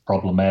were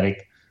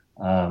problematic.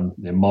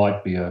 There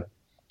might be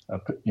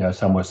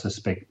some were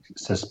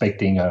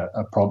suspecting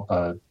a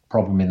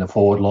problem in the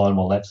forward line.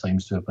 Well, that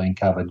seems to have been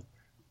covered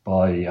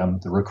by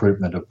the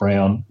recruitment of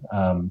Brown.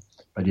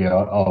 But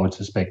I would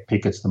suspect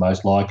Pickett's the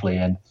most likely,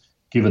 and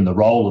given the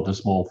role of the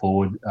small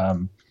forward,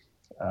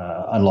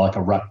 unlike a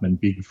ruckman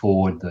big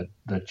forward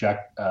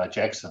that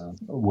Jackson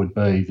would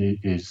be,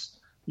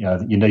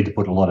 you need to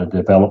put a lot of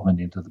development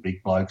into the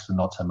big blokes and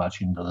not so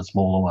much into the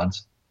smaller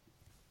ones.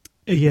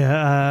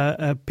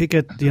 Yeah,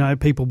 Pickett,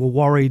 people were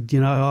worried,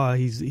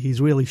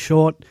 he's really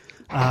short.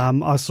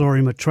 I saw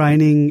him at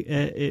training.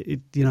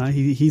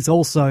 He's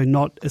also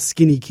not a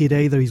skinny kid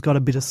either. He's got a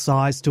bit of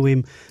size to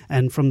him,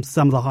 and from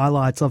some of the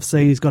highlights I've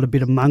seen, he's got a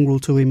bit of mongrel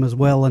to him as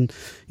well. And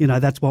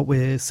that's what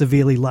we're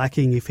severely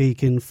lacking. If he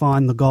can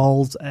find the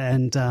goals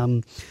and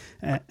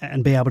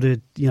be able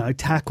to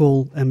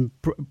tackle and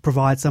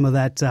provide some of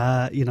that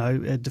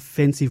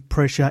defensive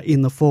pressure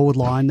in the forward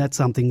line, that's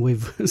something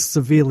we've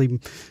severely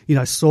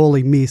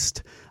sorely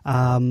missed.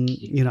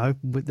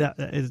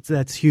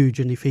 That's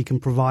huge, and if he can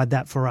provide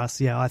that for us,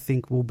 I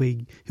think he'll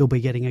be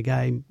getting a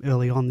game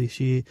early on this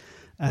year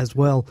as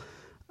well.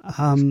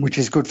 Which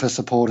is good for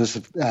supporters.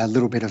 A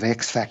little bit of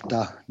X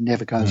factor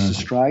never goes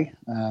astray,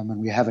 and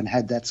we haven't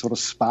had that sort of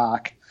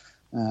spark.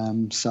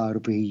 So it'll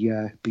be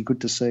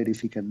good to see it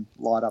if he can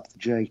light up the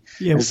G.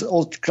 Yeah.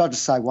 Can I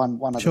just say one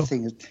other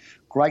thing? It's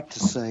great to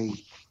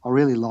see. I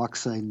really like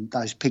seeing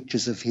those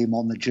pictures of him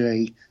on the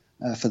G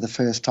for the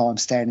first time,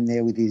 standing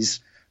there with his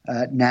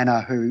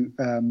Nana, who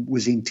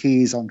was in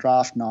tears on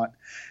draft night,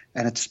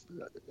 and it's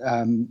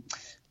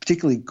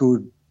particularly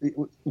good,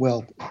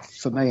 well,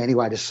 for me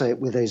anyway, to see it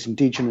with these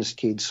Indigenous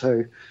kids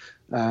who,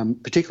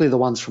 particularly the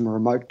ones from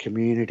remote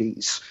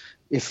communities,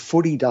 if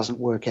footy doesn't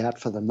work out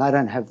for them, they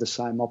don't have the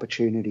same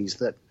opportunities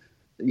that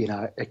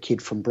a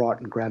kid from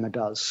Brighton Grammar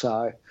does.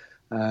 So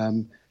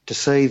to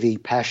see the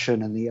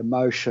passion and the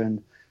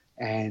emotion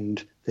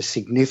and the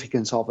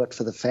significance of it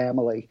for the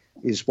family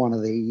is one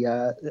of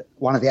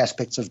the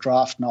aspects of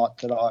draft night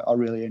that I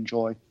really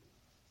enjoy.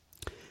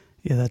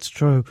 Yeah, that's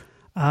true.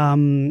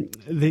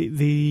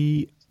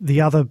 The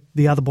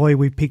other boy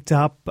we picked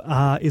up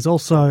is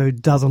also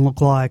doesn't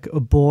look like a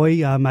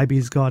boy. Maybe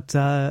he's got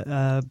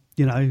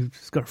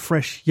he's got a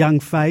fresh young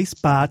face,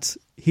 but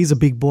he's a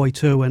big boy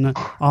too. And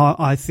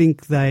I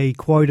think they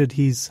quoted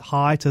his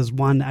height as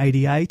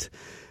 188.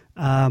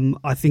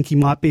 I think he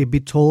might be a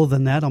bit taller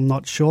than that. I'm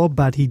not sure,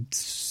 but he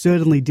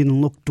certainly didn't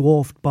look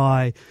dwarfed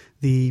by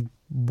the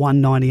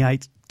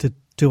 198 to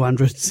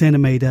 200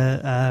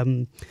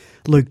 centimetre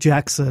Luke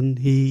Jackson.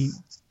 He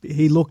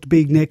looked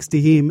big next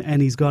to him,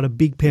 and he's got a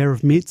big pair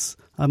of mitts,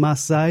 I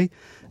must say,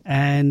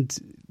 and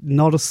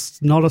not a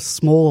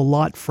small or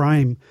light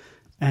frame.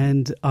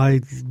 And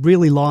I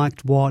really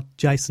liked what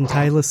Jason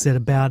Taylor said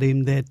about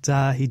him,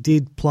 that he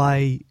did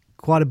play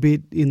quite a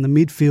bit in the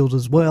midfield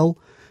as well.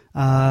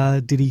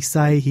 Did he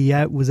say he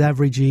was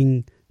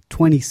averaging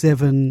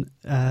 27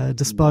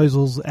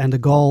 disposals and a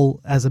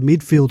goal as a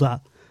midfielder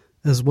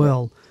as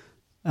well?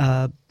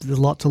 There's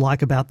a lot to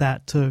like about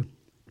that too.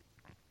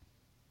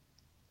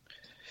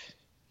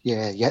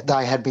 Yeah,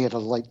 they had me at a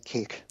late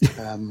kick,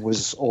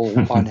 was all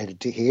I needed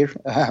to hear,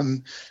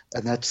 and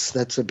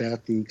that's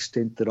about the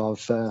extent that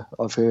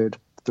I've heard.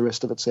 The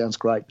rest of it sounds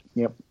great.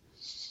 Yep.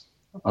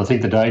 I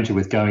think the danger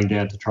with going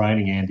down to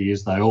training, Andy,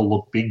 is they all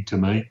look big to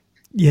me.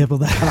 Yeah, well,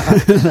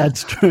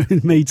 that's true.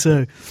 Me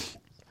too.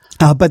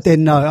 But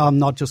then, no, I'm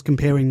not just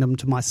comparing them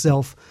to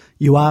myself.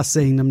 You are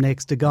seeing them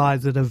next to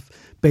guys that have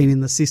been in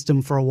the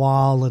system for a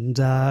while and,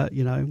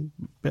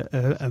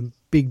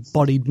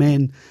 big-bodied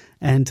men.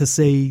 And to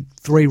see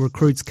 3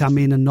 recruits come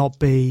in and not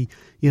be,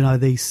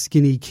 these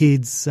skinny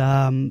kids,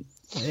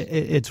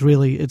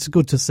 it's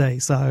good to see.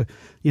 So,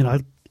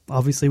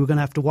 obviously we're going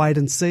to have to wait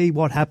and see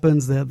what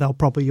happens. They'll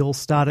probably all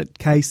start at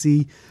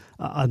Casey.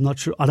 I'm not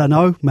sure. I don't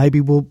know.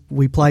 Maybe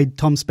we played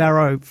Tom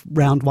Sparrow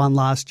round 1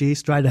 last year,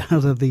 straight out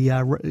of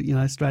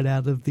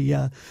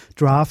the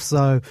draft.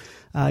 So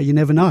you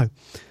never know.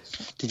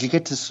 Did you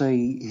get to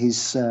see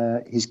his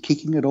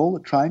kicking at all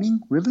at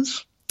training,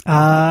 Rivers?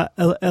 A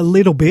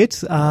little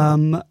bit.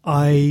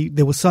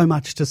 There was so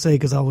much to see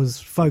because I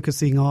was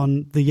focusing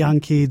on the young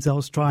kids. I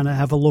was trying to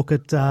have a look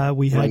at.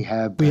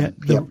 Rehab.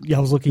 I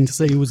was looking to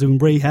see who was in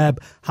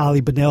rehab. Harley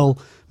Bennell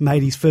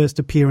made his first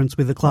appearance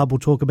with the club. We'll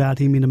talk about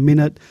him in a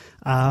minute.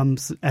 And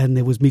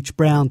there was Mitch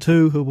Brown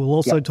too, who we'll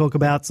also talk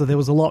about. So there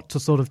was a lot to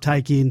sort of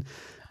take in.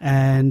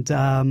 And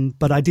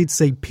but I did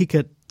see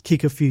Pickett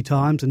kick a few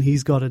times, and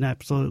he's got an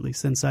absolutely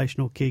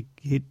sensational kick.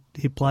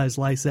 Hit players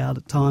lace out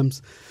at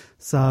times.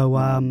 So,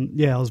 I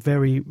was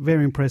very,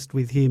 very impressed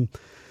with him.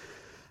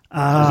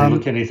 Does he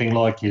look anything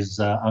like his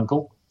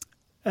uncle?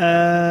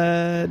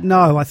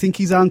 No, I think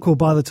his uncle,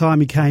 by the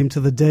time he came to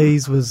the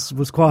D's,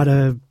 was quite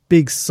a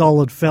big,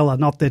 solid fella.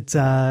 Not that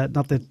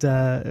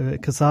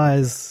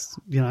Kasai's,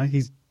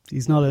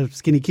 he's not a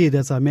skinny kid,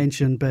 as I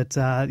mentioned, but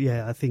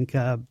I think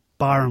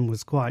Byron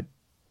was quite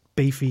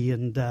beefy,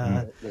 and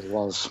it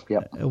was.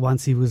 Yep.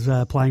 Once he was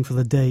playing for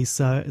the D's,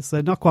 so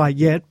not quite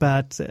yet,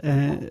 but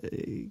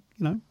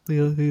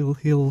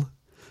he'll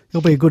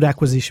be a good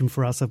acquisition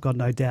for us. I've got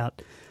no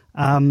doubt.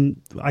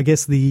 I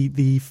guess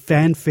the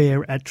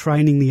fanfare at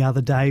training the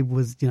other day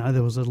was,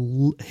 there was a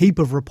heap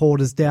of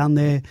reporters down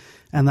there,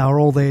 and they were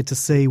all there to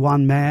see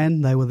one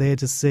man. They were there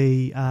to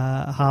see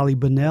Harley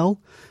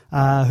Burnell,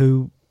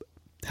 who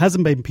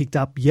hasn't been picked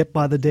up yet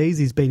by the D's.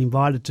 He's been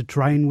invited to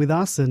train with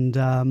us,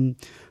 and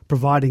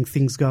providing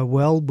things go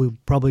well, we'll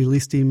probably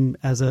list him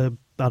as I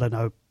don't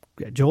know,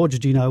 George,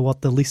 do you know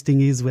what the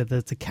listing is, whether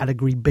it's a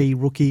Category B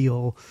rookie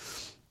or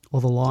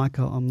the like?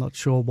 I'm not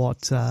sure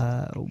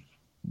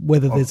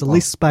whether there's a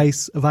list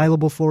space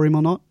available for him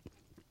or not.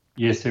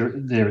 Yes,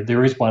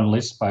 there is one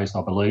list space,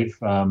 I believe.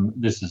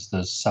 This is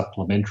the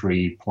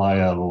supplementary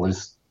player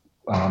list,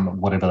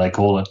 whatever they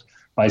call it.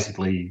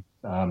 Basically,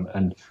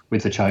 and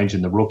with the change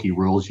in the rookie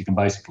rules, you can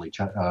basically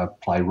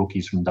play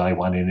rookies from day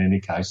one in any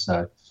case.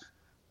 So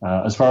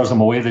as far as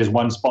I'm aware, there's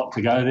one spot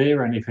to go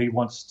there, and if he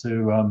wants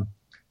to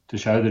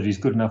show that he's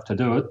good enough to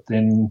do it,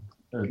 then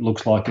it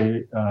looks like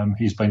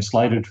he's been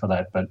slated for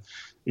that. But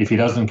if he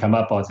doesn't come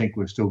up, I think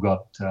we've still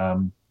got,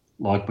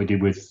 like we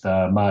did with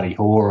Marty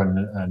Hoare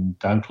and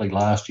Dunkley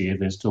last year,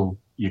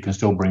 you can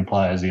still bring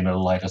players in at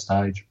a later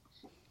stage.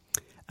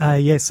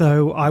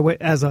 So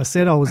as I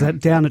said, I was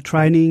down at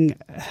training,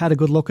 had a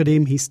good look at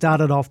him. He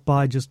started off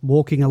by just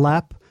walking a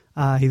lap.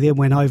 He then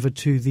went over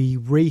to the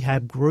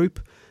rehab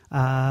group.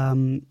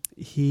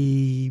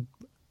 He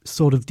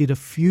sort of did a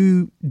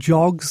few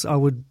jogs. I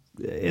would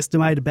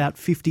estimate about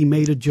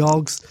 50-metre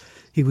jogs.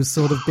 He was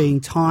sort of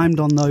being timed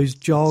on those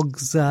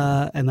jogs,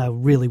 and they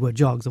really were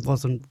jogs. It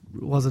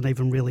wasn't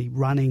even really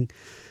running.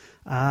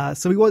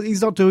 So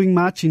he's not doing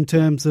much in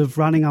terms of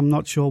running. I'm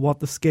not sure what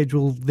the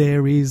schedule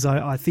there is.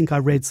 I think I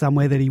read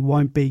somewhere that he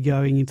won't be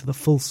going into the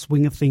full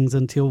swing of things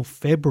until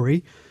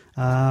February.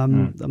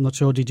 I'm not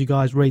sure. Did you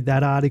guys read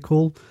that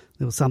article?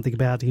 There was something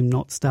about him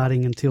not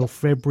starting until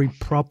February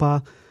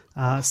proper.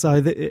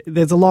 So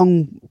there's a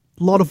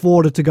lot of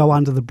water to go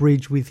under the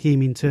bridge with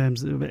him in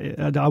terms of,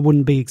 I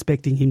wouldn't be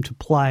expecting him to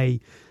play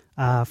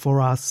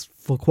for us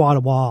for quite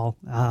a while.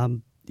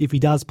 If he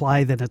does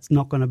play, then it's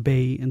not going to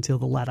be until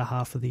the latter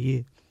half of the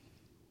year.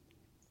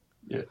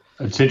 Yeah,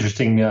 it's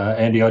interesting,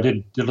 Andy. I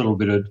did a little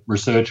bit of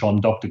research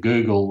on Dr.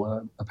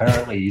 Google.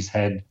 Apparently he's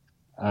had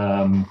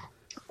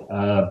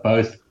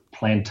both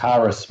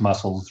plantaris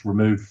muscles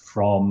removed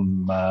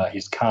from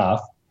his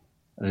calf.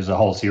 There's a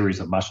whole series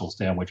of muscles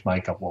down which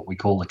make up what we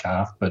call the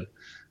calf, but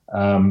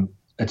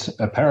it's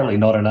apparently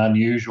not an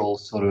unusual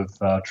sort of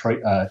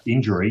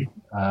injury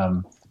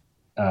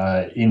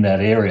in that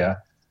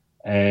area.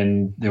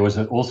 And there was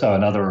also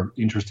another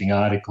interesting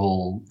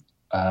article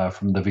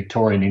from the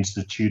Victorian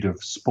Institute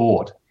of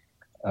Sport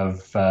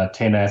of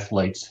 10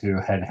 athletes who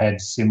had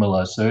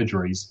similar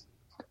surgeries.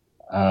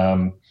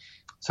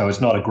 So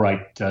it's not a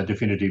great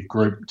definitive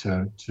group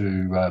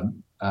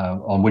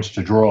on which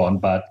to draw on,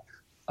 but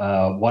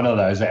one of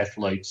those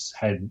athletes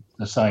had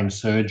the same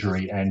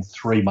surgery and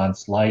 3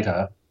 months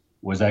later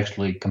was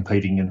actually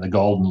competing in the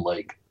Golden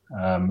League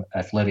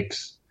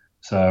athletics.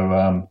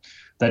 So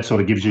that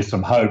sort of gives you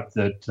some hope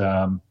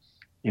that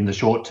in the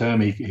short term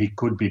he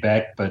could be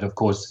back, but of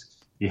course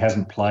he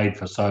hasn't played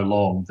for so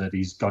long that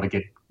he's got to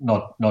get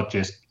not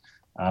just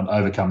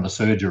overcome the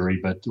surgery,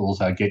 but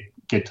also get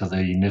to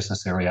the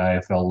necessary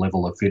AFL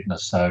level of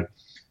fitness. So,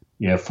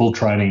 yeah, full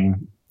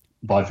training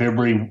by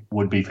February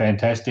would be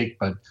fantastic,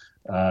 but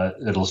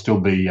it'll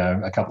still be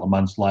a couple of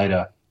months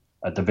later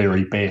at the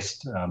very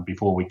best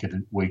before we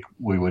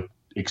would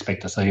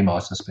expect to see him, I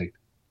suspect.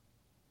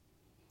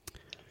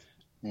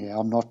 Yeah,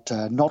 I'm not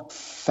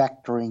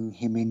factoring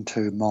him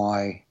into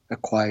my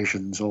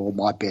equations or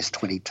my best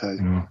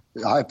 22.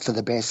 I hope for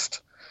the best,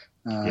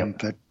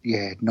 but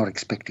yeah, not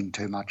expecting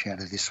too much out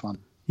of this one.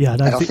 Yeah,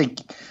 I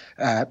think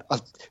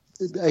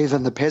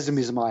even the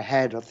pessimism I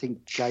had, I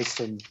think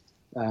Jason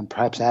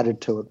perhaps added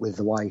to it with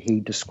the way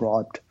he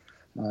described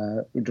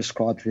it in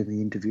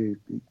the interview.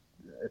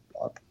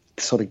 I'd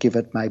sort of give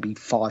it maybe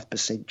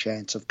 5%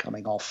 chance of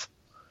coming off,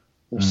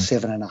 or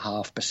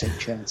 7.5%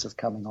 chance of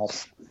coming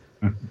off.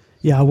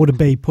 Yeah, I wouldn't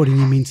be putting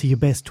him into your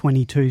best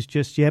 22s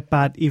just yet,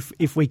 but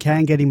if we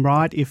can get him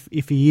right,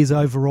 if he is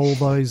over all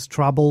those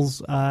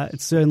troubles,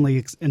 it's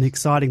certainly an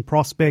exciting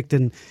prospect.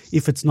 And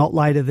if it's not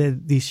later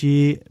this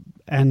year,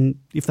 and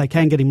if they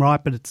can get him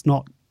right, but it's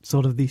not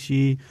sort of this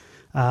year,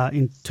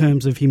 in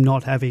terms of him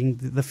not having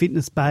the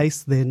fitness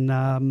base,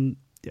 then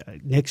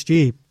next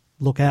year,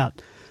 look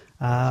out.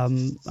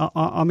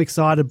 I'm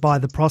excited by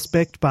the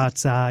prospect,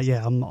 but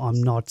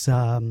I'm not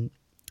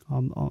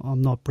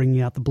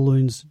bringing out the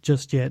balloons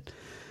just yet.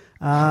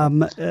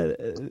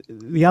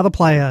 The other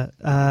player,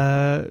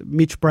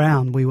 Mitch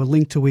Brown, we were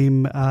linked to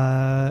him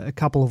a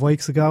couple of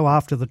weeks ago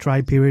after the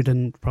trade period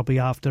and probably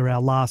after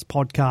our last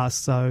podcast.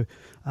 So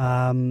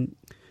from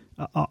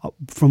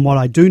what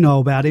I do know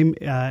about him,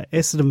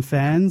 Essendon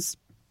fans,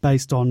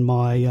 based on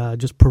my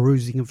just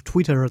perusing of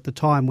Twitter at the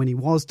time when he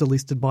was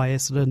delisted by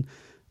Essendon,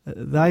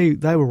 they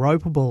were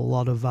ropeable, a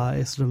lot of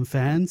Essendon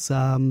fans.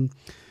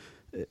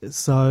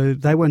 So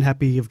they weren't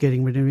happy of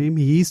getting rid of him.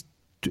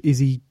 Is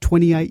he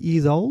 28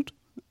 years old?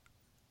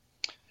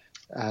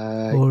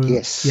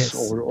 Yes.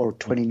 Or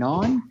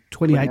 29?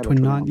 28,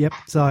 29, yep.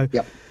 So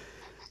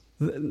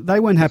they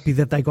weren't happy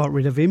that they got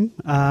rid of him.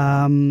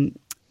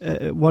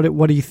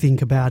 What do you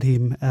think about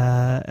him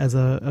as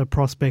a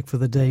prospect for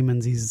the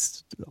Demons?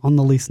 He's on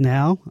the list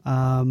now.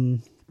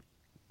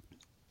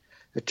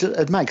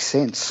 It makes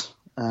sense.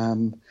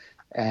 And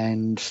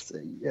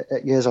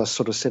as I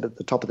sort of said at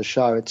the top of the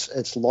show,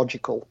 it's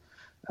logical.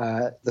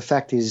 The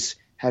fact is,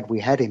 had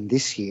we had him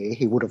this year,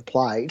 he would have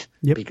played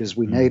because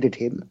we needed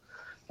him.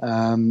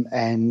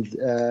 And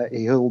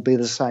he'll be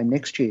the same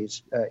next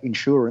year's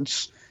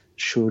insurance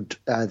should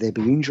there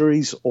be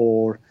injuries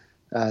or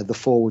the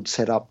forward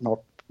setup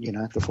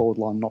the forward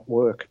line not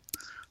work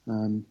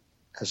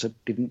as it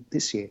didn't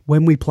this year.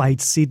 When we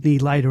played Sydney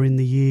later in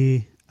the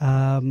year,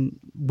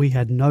 we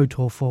had no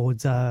tall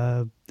forwards.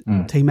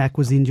 T-Mac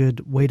was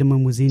injured.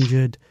 Wiedemann was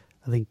injured.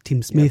 I think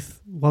Tim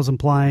Smith wasn't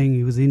playing.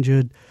 He was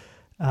injured.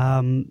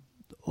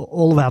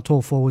 All of our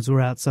tall forwards were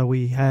out, so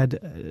we had,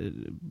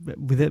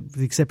 with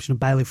the exception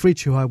of Bailey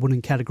Fritsch, who I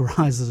wouldn't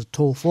categorise as a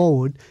tall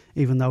forward,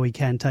 even though he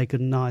can take a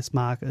nice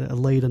mark, a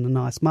lead and a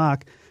nice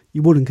mark,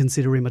 you wouldn't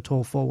consider him a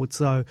tall forward.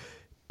 So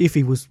if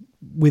he was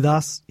with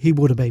us, he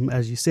would have been,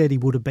 as you said, he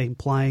would have been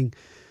playing.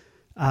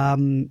 I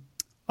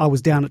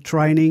was down at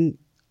training.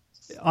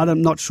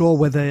 I'm not sure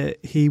whether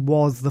he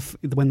was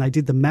when they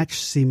did the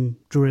match sim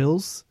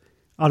drills.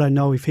 I don't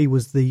know if he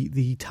was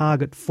the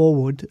target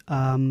forward.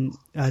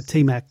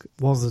 T-Mac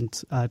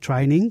wasn't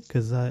training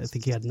because I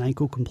think he had an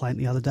ankle complaint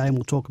the other day, and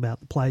we'll talk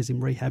about the players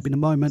in rehab in a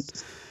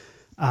moment.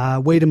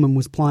 Wiedemann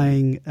was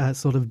playing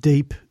sort of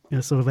deep,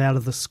 sort of out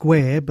of the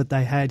square, but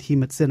they had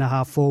him at centre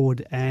half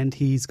forward, and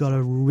he's got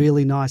a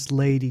really nice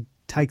lead. He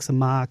takes a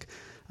mark,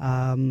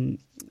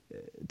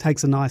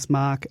 takes a nice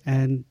mark,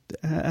 and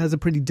has a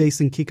pretty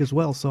decent kick as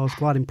well. So I was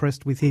quite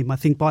impressed with him. I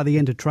think by the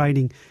end of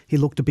training, he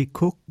looked a bit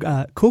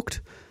cooked.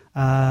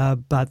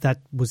 But that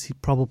was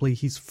probably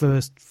his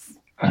first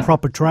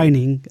proper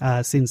training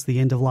since the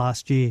end of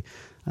last year.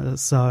 But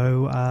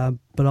I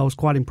was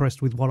quite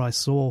impressed with what I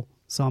saw.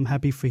 So I'm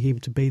happy for him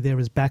to be there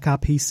as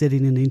backup. He said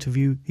in an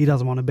interview he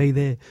doesn't want to be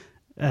there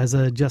as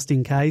a just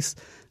in case.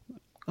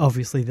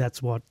 Obviously,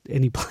 that's what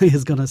any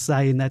player's going to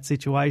say in that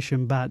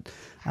situation. But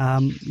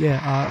I'm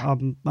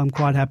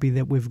quite happy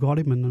that we've got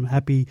him, and I'm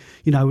happy,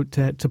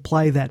 to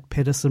play that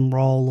Pedersen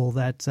role or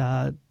that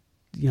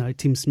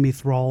Tim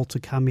Smith role to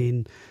come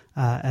in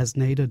as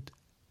needed.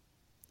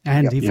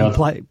 And if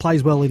he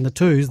plays well in the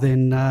twos,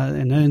 then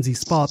and earns his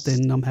spot,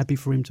 then I'm happy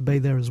for him to be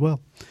there as well.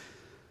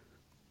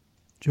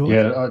 George?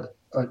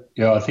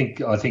 I think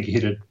you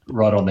hit it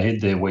right on the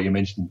head there where you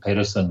mentioned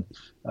Pedersen.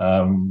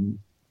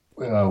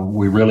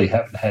 We really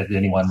haven't had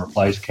anyone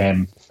replace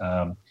Cam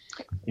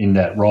in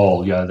that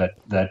role.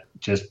 That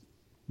just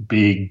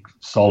big,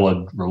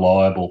 solid,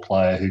 reliable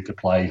player who could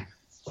play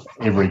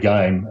every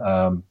game.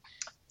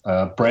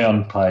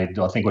 Brown played,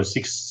 I think it was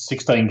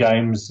 16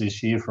 games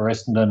this year for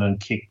Essendon and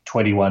kicked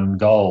 21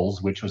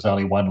 goals, which was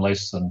only one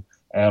less than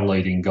our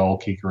leading goal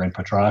kicker in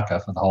Petrarca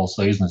for the whole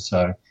season.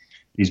 So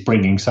he's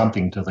bringing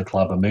something to the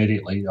club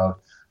immediately.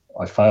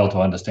 I fail to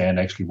understand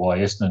actually why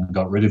Essendon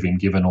got rid of him,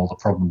 given all the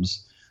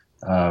problems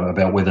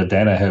about whether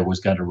Danaher was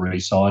going to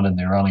re-sign, and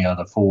their only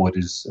other forward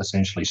is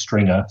essentially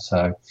Stringer.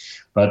 So,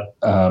 but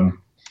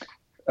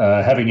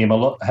having him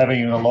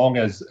along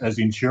as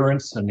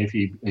insurance, and if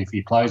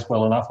he plays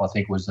well enough, I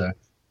think was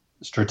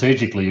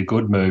strategically a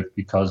good move,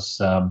 because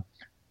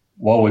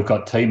while we've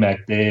got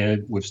T-Mac there,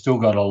 we've still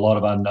got a lot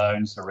of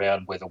unknowns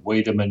around whether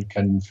Wiedemann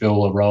can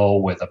fill a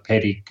role, whether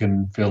Petty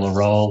can fill a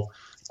role.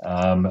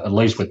 At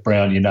least with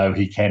Brown,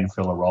 he can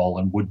fill a role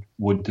and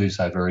would do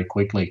so very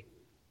quickly.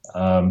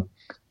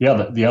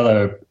 The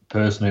other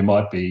person who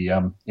might be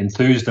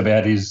enthused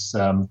about his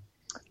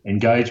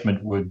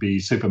engagement would be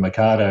Super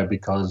Mercado,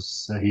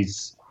 because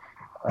he's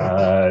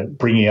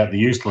bringing out the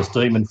useless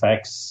demon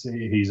facts.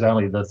 He's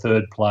only the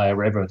third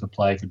player ever to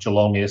play for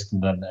Geelong,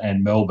 Essendon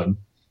and Melbourne,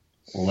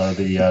 although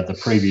the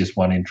previous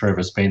one in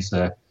Trevor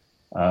Spencer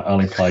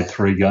only played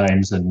 3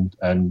 games and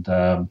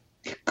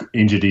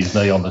injured his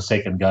knee on the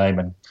second game.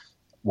 And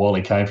while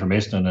he came from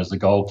Essendon as a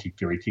goal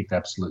kicker, he kicked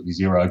absolutely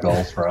 0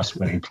 goals for us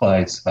when he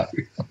played. So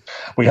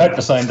we hope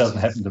the same doesn't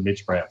happen to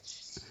Mitch Brown.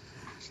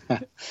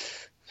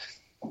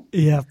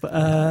 Yeah.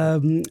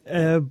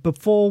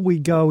 Before we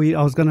go,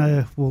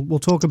 we'll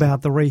talk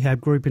about the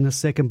rehab group in a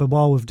second, but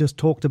while we've just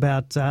talked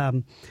about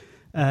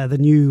the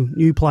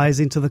new players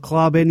into the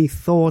club, any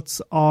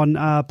thoughts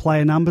on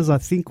player numbers? I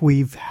think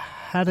we've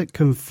had it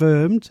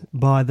confirmed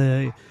by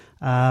the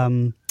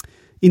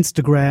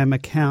Instagram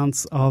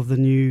accounts of the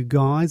new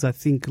guys. I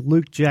think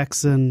Luke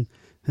Jackson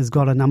has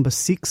got a number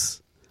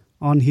 6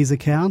 on his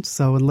account.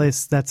 So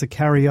unless that's a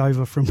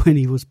carryover from when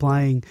he was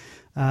playing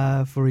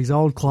for his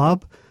old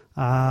club,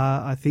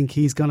 I think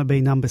he's going to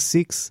be number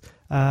 6.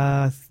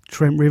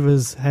 Trent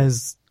Rivers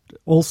has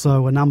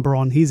also a number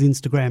on his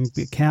Instagram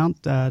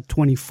account,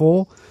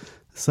 24.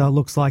 So it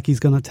looks like he's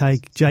going to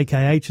take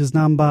JKH's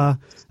number.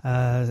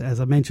 As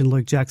I mentioned,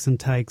 Luke Jackson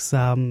takes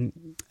Jordan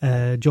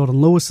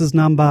Lewis's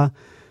number.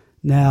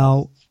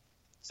 Now,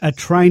 at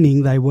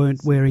training, they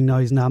weren't wearing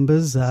those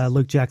numbers.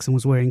 Luke Jackson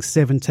was wearing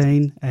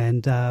 17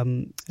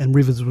 and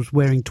Rivers was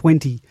wearing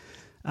 20.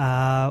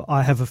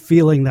 I have a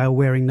feeling they were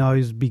wearing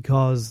those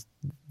because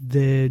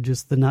they're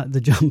just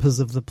the jumpers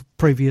of the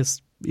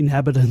previous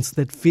inhabitants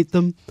that fit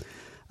them.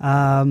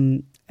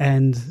 And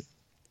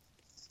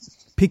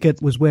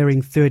Pickett was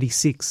wearing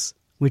 36,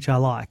 which I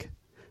like.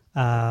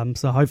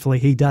 So hopefully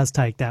he does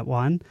take that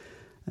one.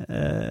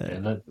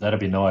 That'd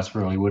be nice,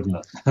 really, wouldn't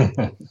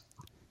it?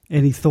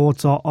 Any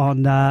thoughts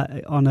on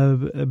a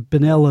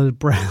Benella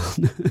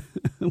Brown?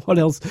 What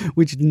else?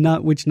 Which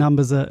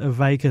numbers are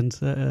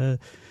vacant?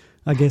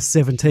 I guess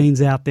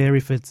 17's out there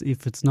if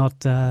it's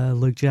not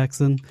Luke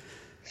Jackson.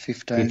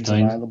 15's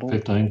available.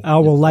 15. Oh,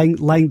 well,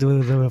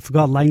 Langdon, I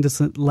forgot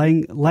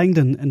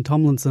Langdon and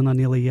Tomlinson, I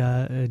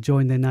nearly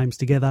joined their names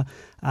together.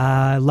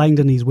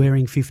 Langdon is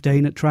wearing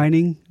 15 at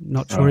training.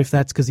 Not sure if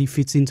that's because he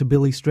fits into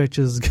Billy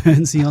Stretcher's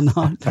Guernsey or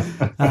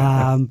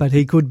not. But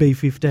he could be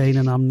 15,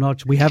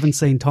 and we haven't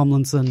seen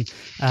Tomlinson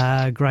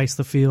grace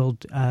the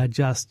field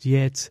just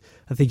yet.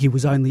 I think he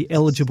was only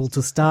eligible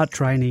to start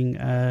training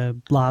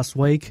last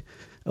week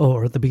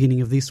or at the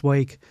beginning of this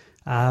week.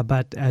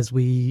 But as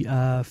we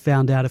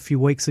found out a few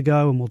weeks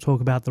ago, and we'll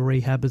talk about the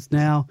rehabbers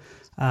now,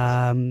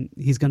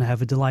 he's going to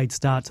have a delayed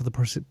start to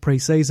the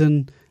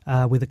pre-season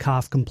with a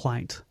calf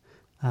complaint.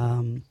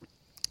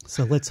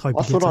 So let's hope.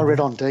 I thought I read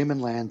on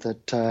Demonland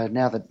that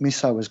now that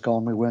Misso is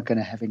gone, we weren't going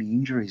to have any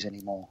injuries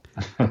anymore.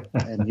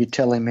 And you're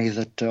telling me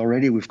that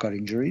already we've got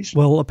injuries?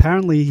 Well,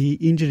 apparently he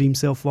injured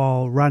himself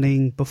while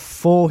running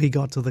before he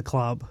got to the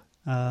club.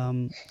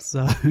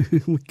 So I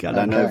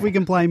don't know if we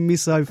can blame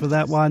Misso for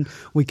that one.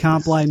 We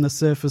can't blame the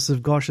surface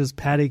of Gosh's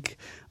paddock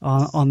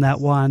on that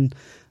one.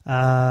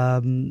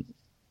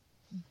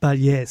 But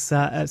yes,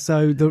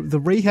 so the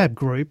rehab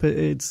group,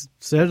 it's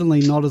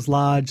certainly not as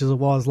large as it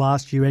was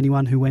last year.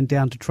 Anyone who went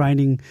down to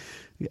training,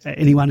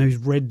 anyone who's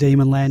read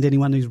Demonland,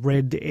 anyone who's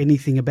read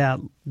anything about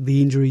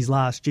the injuries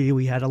last year,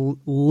 we had a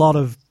lot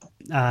of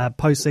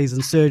post-season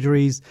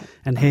surgeries,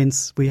 and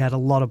hence we had a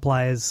lot of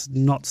players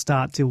not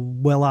start till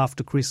well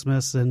after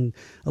Christmas, and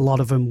a lot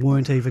of them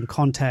weren't even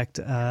contact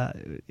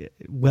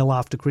well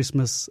after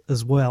Christmas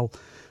as well.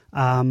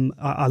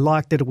 I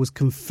like that it was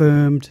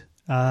confirmed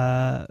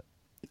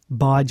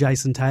by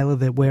Jason Taylor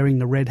that wearing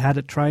the red hat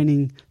at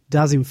training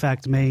does in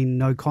fact mean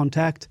no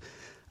contact.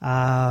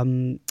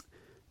 There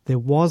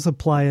was a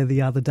player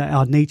the other day,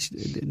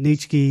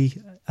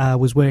 Nitschke,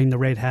 was wearing the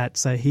red hat,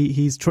 so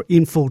he's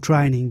in full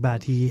training,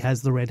 but he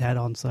has the red hat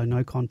on, so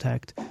no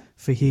contact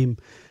for him.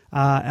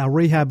 Our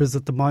rehabbers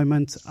at the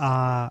moment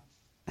are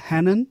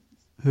Hannon,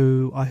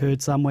 who I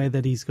heard somewhere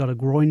that he's got a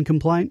groin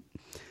complaint.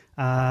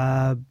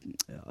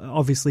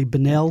 Obviously,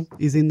 Bennell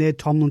is in there.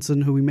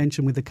 Tomlinson, who we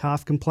mentioned with the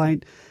calf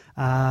complaint.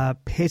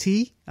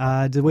 Petty.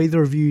 Do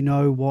either of you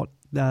know what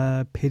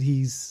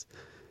Petty's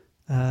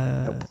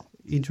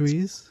injury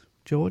is,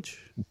 George?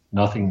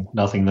 Nothing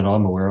that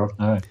I'm aware of,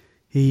 no.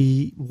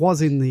 He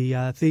was in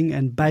the thing,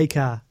 and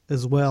Baker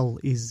as well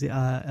is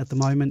at the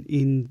moment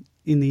in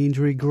the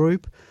injury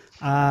group.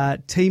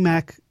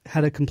 T-Mac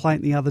had a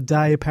complaint the other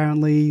day.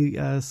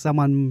 Apparently,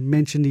 someone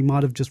mentioned he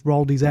might have just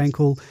rolled his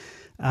ankle.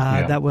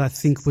 That I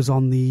think was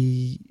on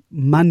the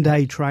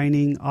Monday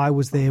training. I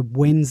was there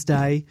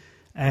Wednesday,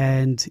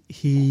 and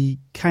he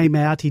came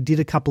out. He did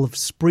a couple of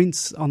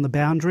sprints on the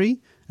boundary,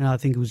 and I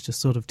think it was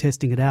just sort of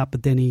testing it out,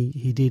 but then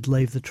he did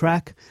leave the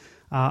track.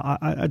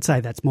 I'd say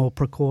that's more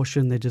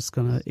precaution. They're just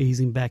going to ease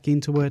him back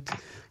into it.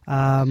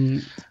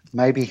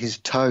 Maybe his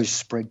toes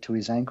spread to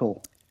his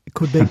ankle. It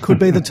could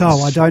be the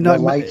toe. I don't know.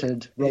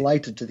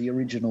 Related to the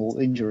original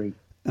injury.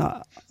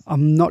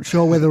 I'm not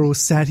sure whether it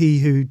was Sati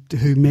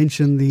who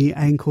mentioned the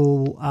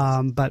ankle,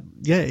 but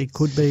yeah, it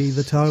could be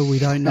the toe. We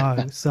don't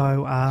know.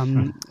 So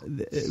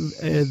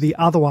the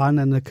other one,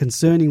 and the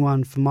concerning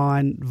one for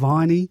mine,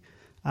 Viney,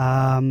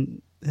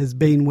 has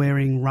been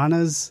wearing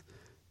runners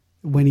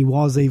when he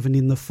was even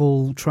in the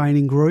full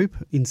training group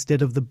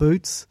instead of the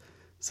boots.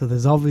 So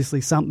there's obviously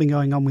something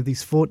going on with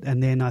his foot.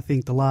 And then I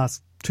think the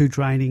last 2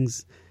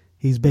 trainings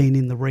he's been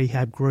in the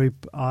rehab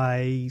group.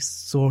 I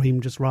saw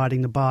him just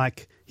riding the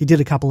bike. He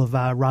did a couple of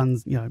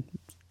runs,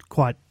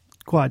 quite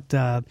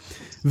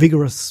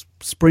vigorous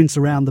sprints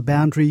around the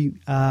boundary,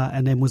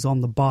 and then was on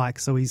the bike.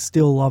 So he's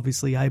still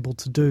obviously able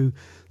to do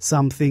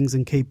some things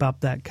and keep up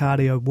that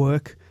cardio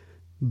work,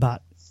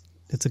 but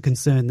it's a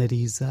concern that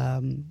he's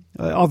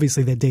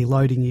obviously they're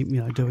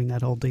deloading, doing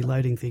that whole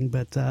deloading thing.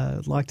 But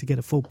I'd like to get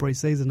a full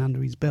pre-season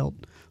under his belt,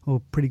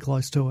 or pretty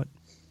close to it.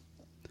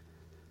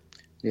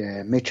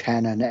 Yeah, Mitch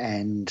Hannon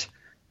and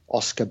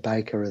Oscar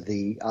Baker are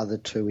the other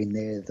two in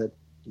there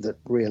that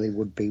really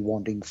would be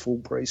wanting full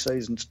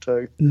pre-seasons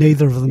too.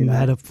 Neither of them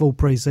had a full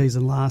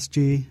pre-season last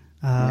year.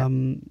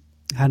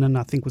 Hannon,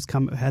 I think,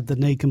 had the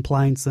knee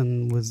complaints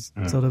and was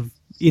sort of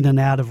in and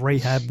out of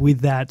rehab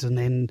with that, and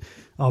then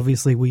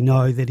obviously we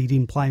know that he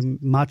didn't play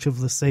much of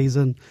the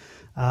season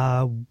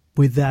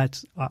with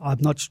that. I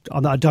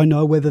don't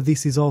know whether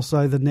this is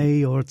also the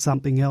knee or it's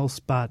something else,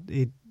 but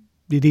it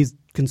is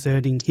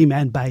concerning him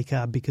and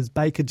Baker, because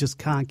Baker just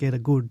can't get a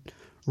good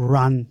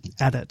run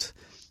at it.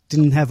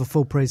 Didn't have a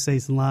full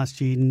pre-season last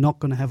year, not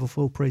going to have a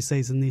full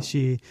pre-season this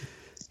year.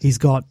 He's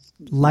got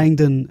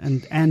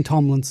Langdon and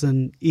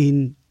Tomlinson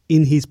in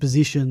his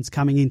positions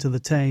coming into the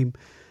team.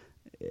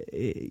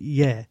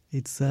 Yeah,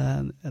 it's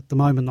at the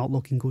moment not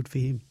looking good for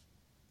him.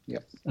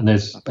 Yep. And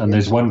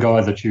there's one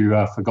guy that you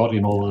forgot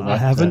in all of that, I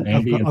haven't.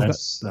 Andy,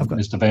 that's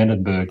Mr.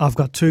 Vandenberg. I've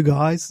got two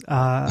guys,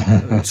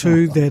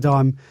 two that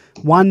I'm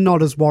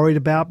not as worried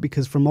about,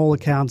 because from all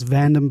accounts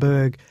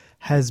Vandenberg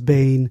has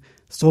been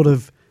sort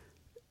of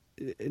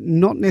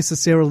not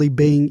necessarily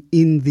being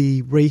in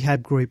the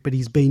rehab group, but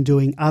he's been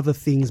doing other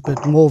things,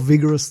 but more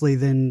vigorously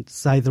than,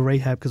 say, the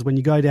rehab. Because when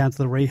you go down to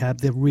the rehab,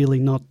 they're really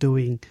not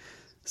doing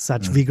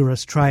such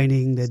vigorous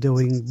training. They're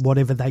doing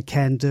whatever they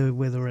can do,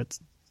 whether it's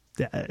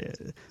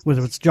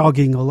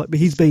jogging or. But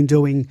he's been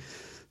doing.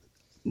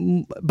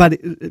 But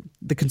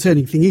the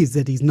concerning thing is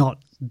that he's not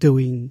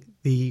doing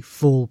the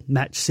full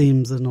match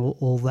sims and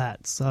all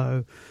that.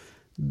 So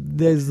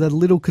there's a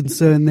little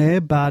concern there,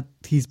 but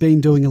he's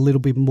been doing a little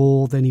bit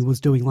more than he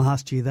was doing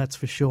last year, that's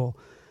for sure.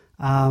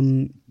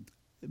 But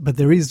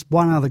there is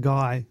one other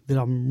guy that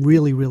I'm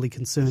really, really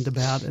concerned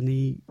about, and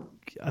he,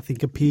 I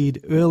think,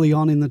 appeared early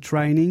on in the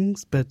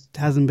trainings but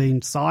hasn't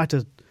been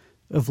cited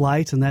of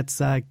late, and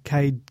that's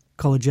Cade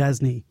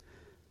Kolodjasny.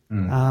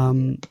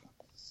 Is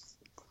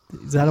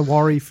that a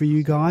worry for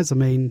you guys? I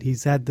mean,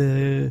 he's had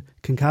the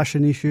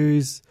concussion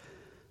issues.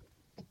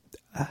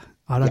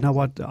 I don't know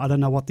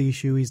what the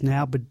issue is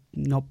now, but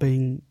not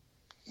being.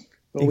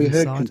 Well, we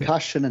heard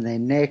concussion in their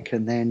neck,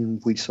 and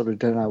then we sort of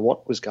don't know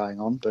what was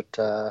going on.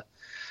 But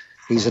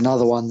he's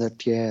another one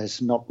that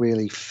has not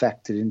really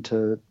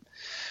factored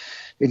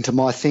into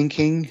my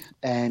thinking.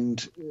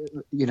 And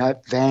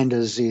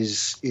Vanders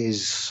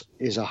is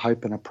a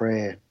hope and a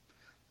prayer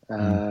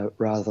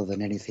rather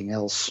than anything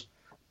else,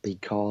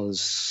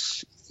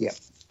 because he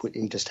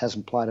just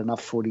hasn't played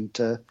enough footy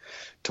to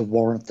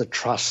warrant the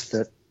trust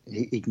that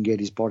he can get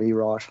his body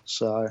right.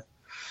 So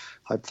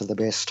hope for the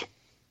best.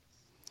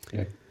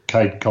 Yeah.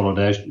 Cade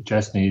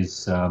Kolodjasny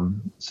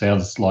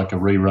sounds like a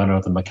rerunner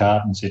of the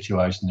McCartan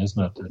situation,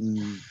 isn't it?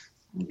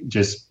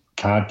 Just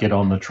can't get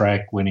on the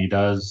track. When he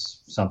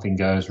does, something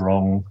goes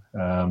wrong.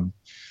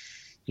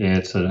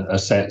 It's a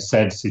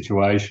sad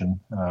situation.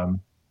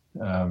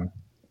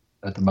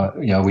 At the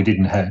moment, we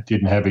didn't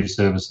have his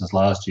services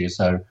last year,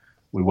 so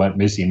we won't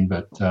miss him.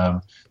 But I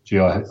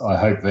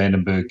hope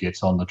Vandenberg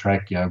gets on the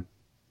track.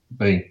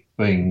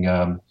 Being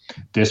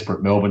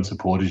desperate Melbourne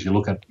supporters, you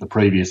look at the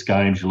previous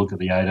games, you look at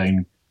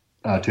the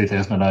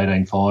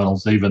 2018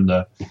 finals, even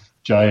the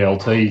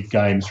JLT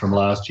games from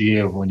last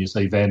year. When you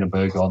see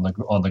Vandenberg on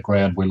the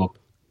ground, we look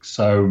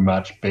so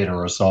much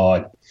better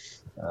aside.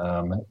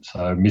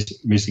 So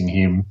missing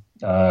him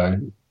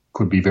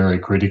could be very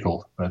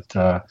critical. But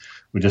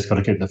we just got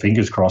to keep the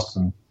fingers crossed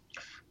and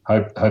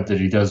hope that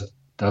he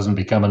doesn't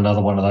become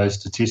another one of those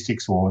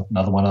statistics, or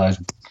another one of those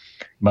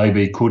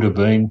maybe could have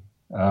been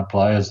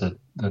players that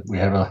we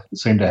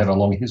seem to have a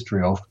long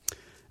history of.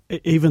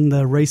 Even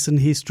the recent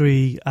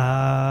history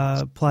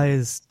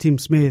players, Tim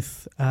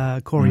Smith,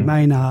 Corey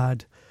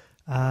Maynard,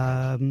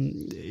 Vanders,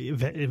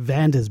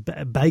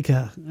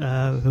 Baker,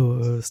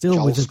 who are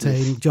still with the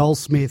team, Joel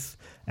Smith,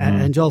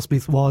 and Joel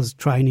Smith was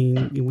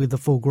training with the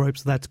full group,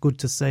 so that's good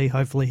to see.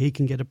 Hopefully he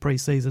can get a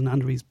pre-season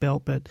under his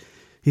belt, but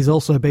he's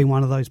also been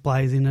one of those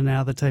players in and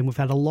out of the team. We've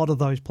had a lot of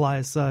those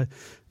players, so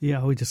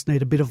we just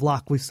need a bit of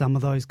luck with some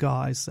of those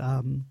guys.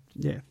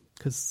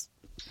 Because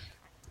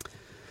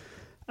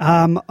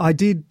I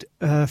did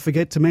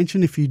forget to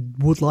mention, if you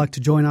would like to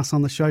join us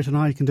on the show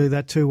tonight, you can do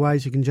that two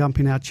ways. You can jump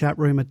in our chat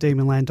room at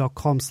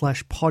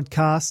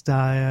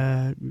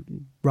demonland.com/podcast,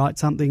 write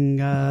something,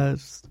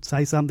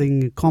 say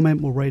something,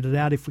 comment, we'll read it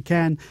out if we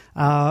can.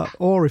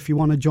 Or if you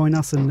want to join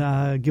us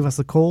and give us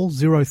a call,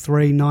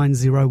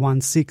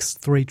 039016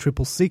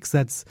 3666.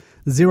 That's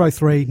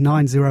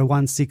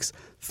 039016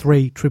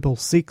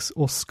 3666,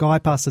 or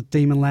Skype us at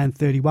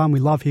Demonland31. We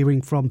love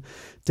hearing from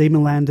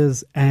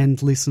Demonlanders and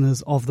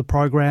listeners of the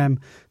program.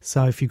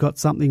 So if you've got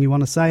something you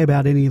want to say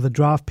about any of the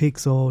draft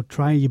picks, or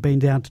you've been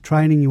down to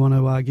training, you want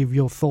to give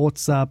your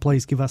thoughts,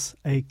 please give us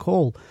a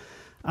call.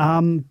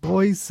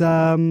 Boys,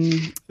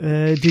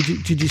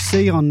 did you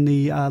see on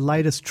the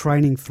latest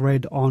training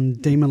thread on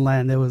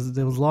Demonland, there was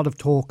a lot of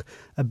talk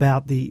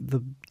about the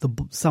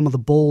some of the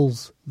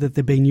balls that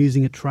they've been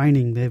using at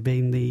training. They've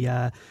been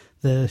the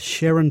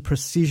Sharon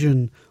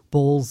Precision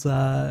balls.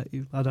 I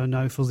don't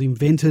know if it was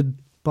invented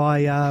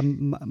by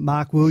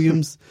Mark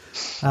Williams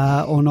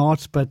or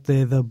not, but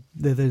they're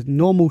the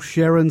normal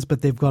Sherrins,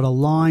 but they've got a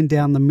line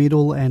down the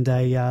middle and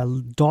a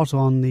dot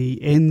on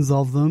the ends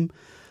of them.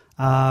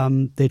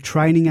 They're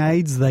training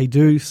aids. They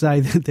do say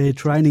that they're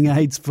training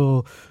aids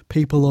for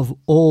people of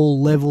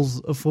all levels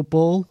of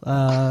football,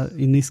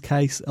 in this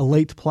case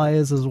elite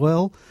players as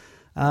well.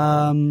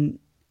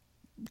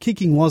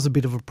 Kicking was a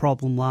bit of a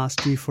problem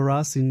last year for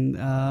us. There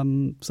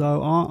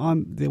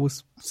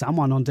was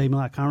someone on Demon,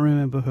 I can't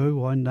remember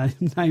who, I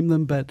won't name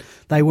them, but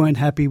they weren't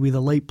happy with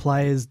elite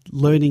players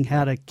learning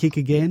how to kick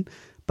again.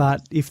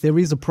 But if there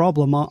is a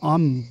problem, I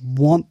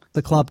want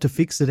the club to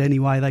fix it any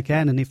way they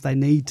can. And if they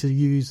need to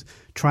use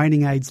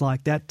training aids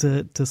like that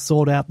to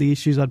sort out the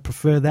issues, I'd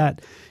prefer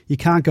that. You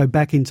can't go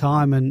back in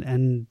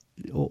time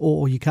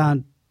or you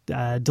can't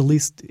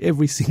delist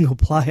every single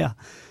player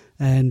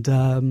and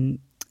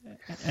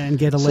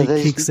get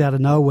elite kicks out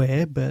of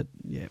nowhere. But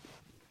yeah,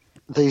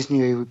 these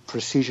new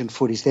precision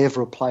footies, they've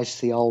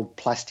replaced the old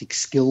plastic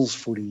skills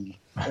footy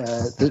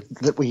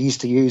that we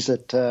used to use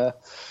at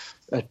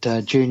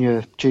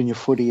junior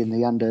footy in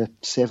the under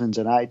 7s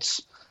and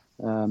 8s,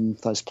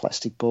 those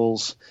plastic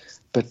balls.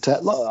 But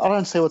I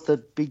don't see what the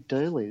big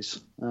deal is.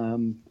 I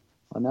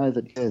know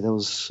that there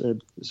was a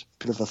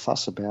bit of a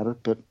fuss about it,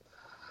 but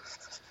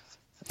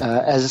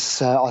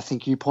as I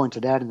think you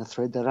pointed out in the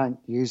thread, they don't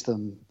use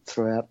them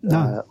throughout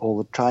all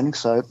the training.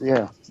 So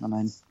yeah, I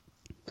mean,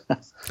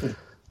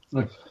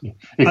 look,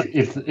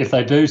 if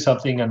they do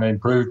something and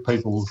improve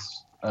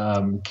people's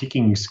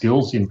kicking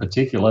skills in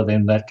particular,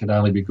 then that can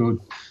only be good.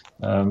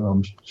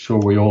 I'm sure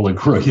we all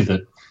agree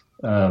that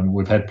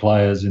we've had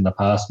players in the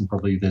past, and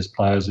probably there's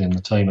players in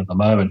the team at the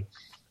moment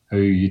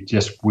who you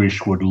just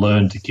wish would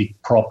learn to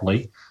kick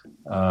properly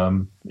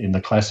in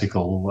the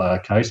classical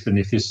case. But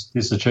if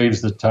this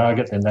achieves the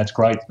target, then that's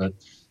great. But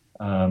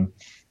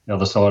the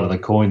other side of the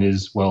coin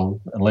is,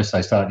 well, unless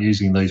they start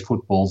using these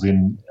footballs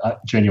in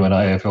genuine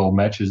AFL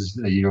matches,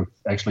 you're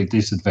actually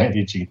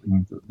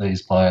disadvantaging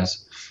these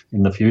players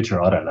in the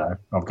future. I don't know.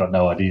 I've got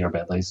no idea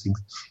about these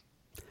things.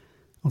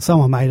 Well,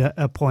 someone made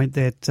a point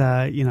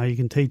that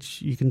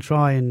you can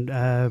try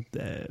and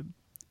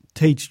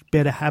teach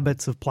better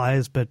habits of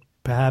players, but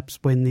perhaps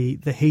when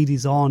the heat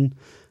is on,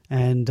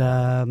 and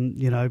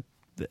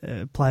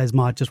players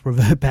might just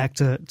revert back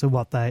to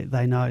what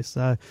they know.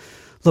 So,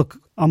 look,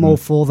 I'm all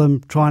for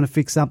them trying to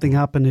fix something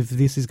up, and if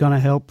this is going to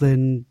help,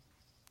 then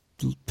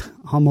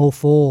I'm all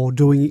for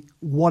doing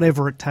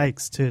whatever it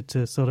takes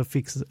to sort of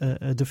fix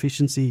a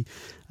deficiency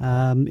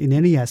in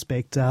any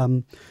aspect.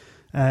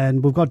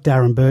 And we've got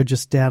Darren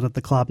Burgess down at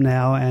the club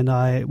now, and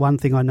one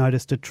thing I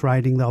noticed at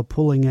training, they were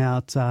pulling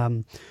out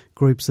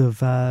groups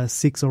of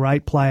 6 or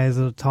 8 players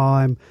at a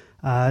time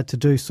to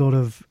do sort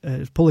of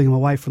pulling them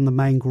away from the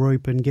main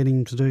group and getting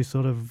them to do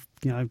sort of,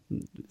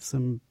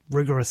 some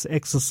rigorous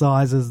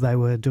exercises. They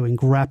were doing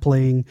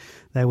grappling,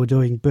 they were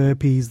doing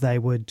burpees, they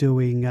were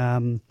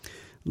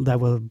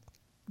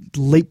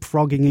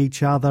leapfrogging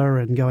each other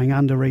and going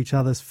under each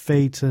other's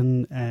feet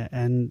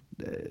and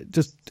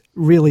just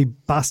really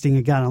busting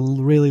a gun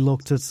and really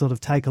looked to sort of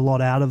take a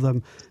lot out of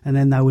them, and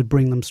then they would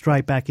bring them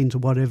straight back into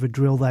whatever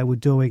drill they were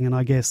doing. And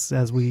I guess,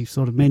 as we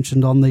sort of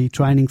mentioned on the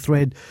training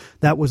thread,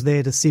 that was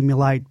there to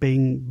simulate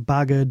being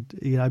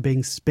buggered,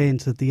 being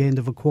spent at the end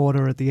of a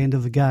quarter, at the end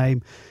of the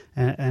game,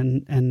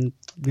 and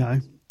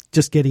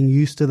just getting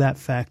used to that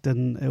fact.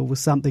 And it was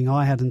something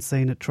I hadn't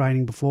seen at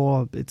training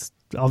before. It's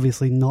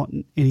obviously not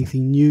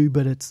anything new,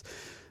 but it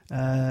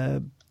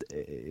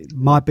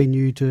might be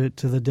new to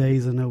the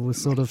Ds, and it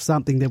was sort of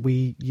something that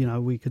we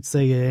could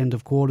see at end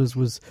of quarters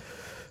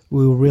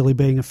we were really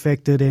being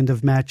affected, end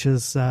of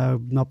matches,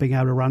 not being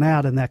able to run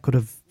out, and that could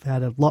have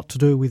had a lot to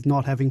do with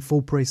not having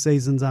full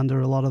pre-seasons under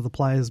a lot of the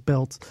players'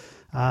 belts.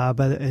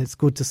 But it's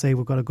good to see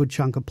we've got a good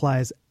chunk of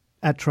players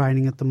at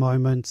training at the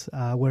moment,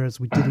 whereas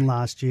we didn't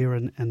last year,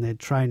 and they're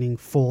training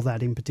for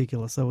that in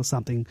particular. So it was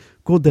something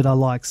good that I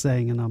like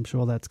seeing, and I'm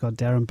sure that's got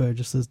Darren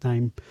Burgess's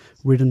name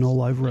written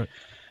all over it.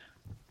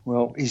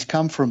 Well, he's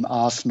come from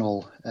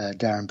Arsenal,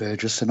 Darren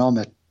Burgess, and I'm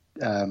a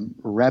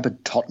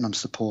rabid Tottenham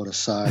supporter,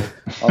 so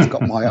I've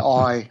got my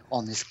eye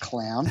on this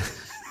clown.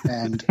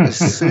 And as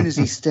soon as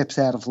he steps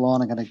out of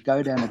line, I'm going to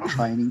go down to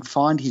training,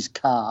 find his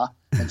car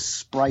and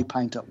spray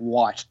paint it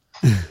white.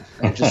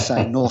 And just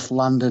say North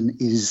London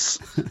is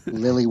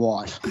lily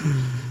white.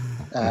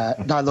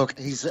 No, look,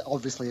 he's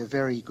obviously a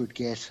very good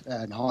get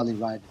and highly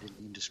rated in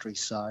the industry.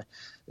 So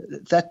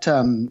that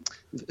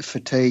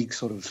fatigue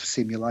sort of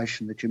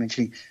simulation that you're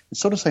mentioning, it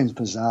sort of seems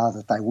bizarre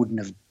that they wouldn't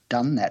have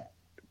done that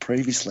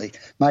previously.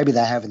 Maybe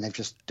they have, and they've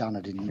just done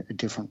it in a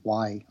different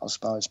way, I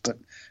suppose. But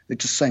it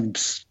just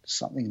seems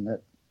something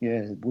that,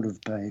 would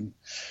have been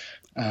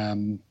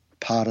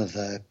part of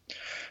the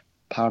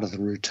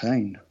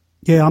routine.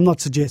 Yeah, I'm not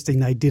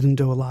suggesting they didn't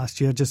do it last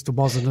year, just it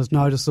wasn't as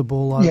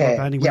noticeable. I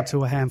only went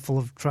to a handful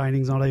of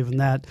trainings, not even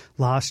that,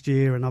 last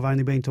year, and I've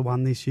only been to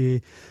one this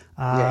year.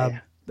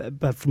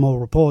 But from all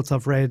reports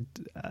I've read,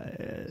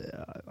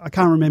 I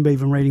can't remember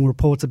even reading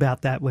reports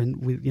about that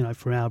when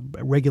from our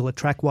regular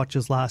track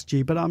watchers last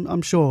year. But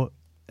I'm sure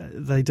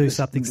they do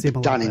something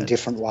similar. Done in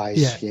different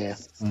ways, yeah.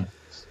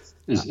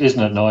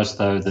 Isn't it nice,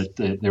 though, that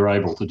they're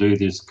able to do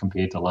this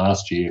compared to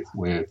last year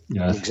where,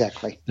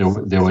 exactly.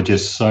 there were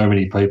just so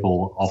many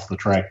people off the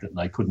track that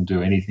they couldn't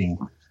do anything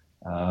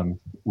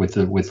with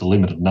the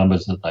limited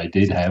numbers that they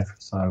did have.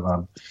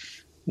 So,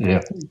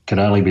 it can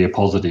only be a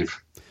positive.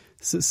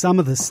 So some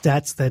of the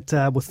stats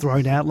that were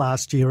thrown out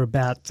last year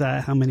about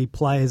how many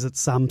players at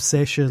some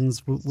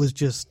sessions was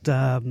just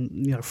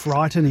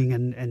frightening,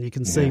 and you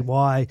can see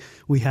why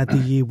we had the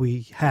year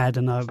we had,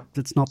 and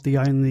it's not the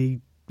only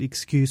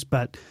excuse,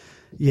 but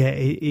this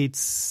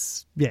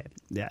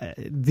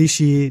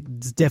year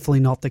it's definitely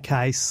not the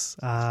case.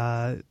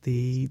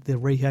 The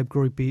rehab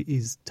group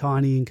is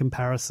tiny in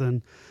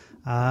comparison.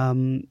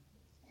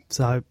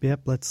 So,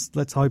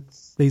 let's hope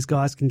these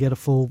guys can get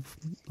the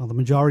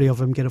majority of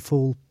them get a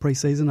full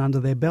pre-season under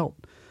their belt.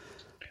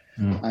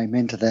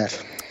 Amen to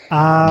that.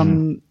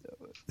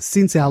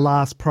 Since our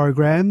last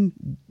program,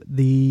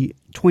 the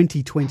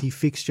 2020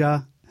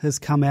 fixture has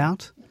come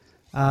out.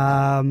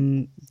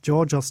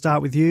 George, I'll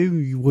start with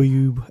you. Were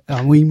you?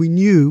 We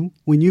knew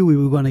we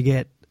were going to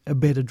get a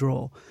better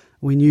draw.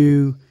 We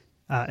knew,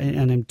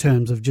 and in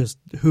terms of just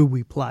who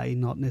we play,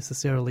 not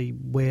necessarily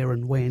where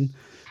and when.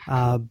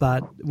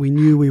 But we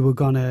knew we were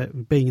going to,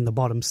 being in the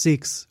bottom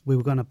six, we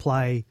were going to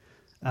play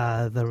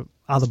the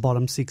other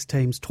bottom six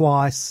teams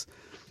twice.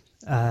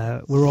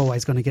 We're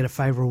always going to get a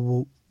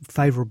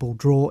favourable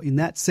draw in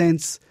that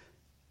sense.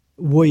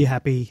 Were you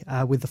happy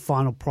with the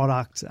final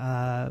product,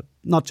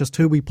 not just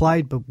who we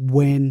played, but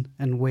when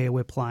and where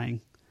we're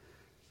playing?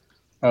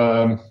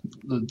 The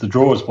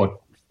draw is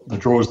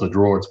the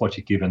draw. It's what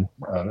you're given,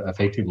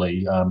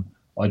 effectively.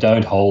 I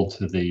don't hold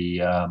to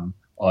the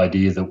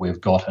idea that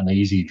we've got an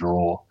easy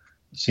draw,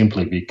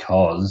 simply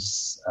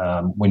because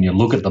when you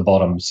look at the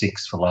bottom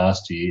six from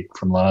last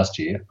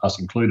year, us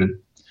included,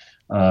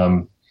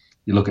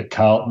 you look at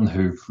Carlton,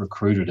 who've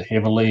recruited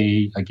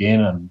heavily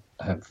again and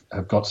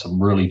have got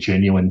some really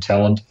genuine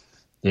talent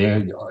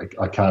there.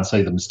 I can't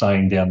see them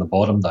staying down the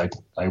bottom.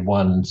 They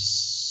won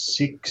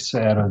 6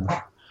 out of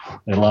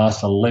their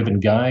last 11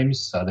 games,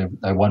 so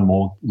they won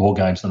more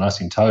games than us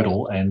in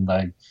total, and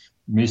they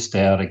missed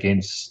out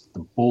against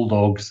the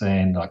Bulldogs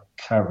and I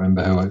can't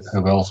remember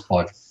who else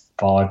by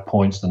 5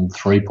 points and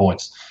 3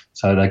 points.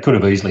 So they could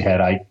have easily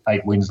had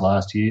eight wins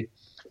last year.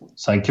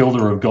 St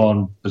Kilda have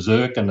gone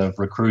berserk and have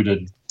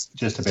recruited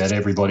just about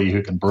everybody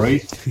who can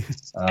breathe.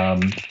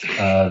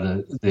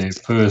 Their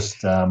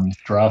first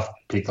draft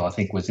pick, I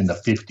think, was in the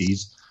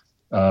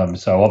 50s.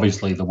 So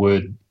obviously the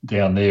word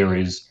down there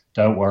is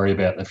don't worry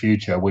about the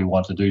future. We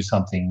want to do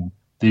something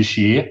this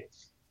year.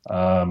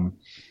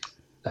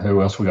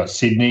 Who else we got?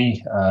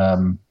 Sydney. I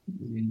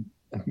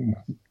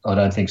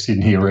don't think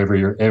Sydney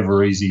are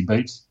ever easy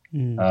beats.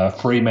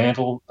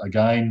 Fremantle,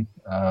 again,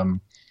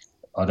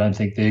 I don't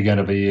think they're going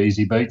to be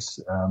easy beats.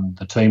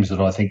 The teams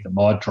that I think that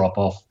might drop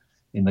off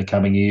in the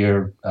coming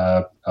year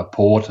are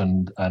Port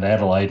and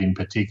Adelaide in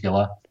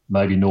particular,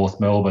 maybe North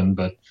Melbourne,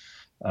 but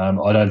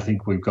I don't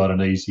think we've got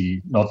an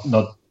easy.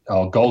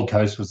 Gold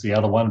Coast was the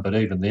other one, but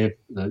even the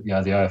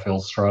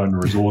AFL's thrown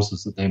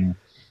resources at them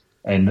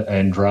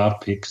and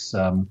draft picks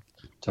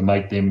to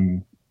make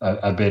them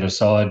a better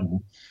side.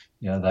 And,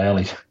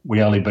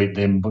 we only beat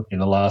them in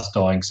the last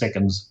dying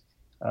seconds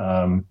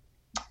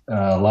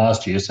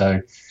last year.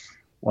 So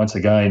once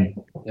again,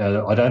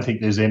 I don't think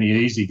there's any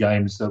easy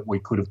games that we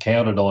could have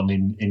counted on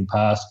in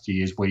past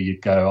years where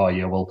you'd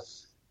go,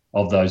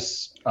 of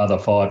those other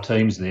 5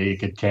 teams there, you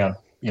could count,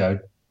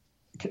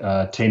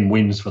 10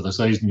 wins for the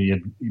season,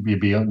 you'd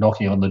be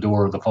knocking on the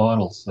door of the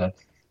finals. So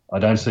I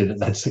don't see that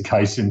that's the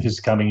case in this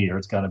coming year.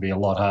 It's going to be a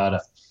lot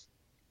harder.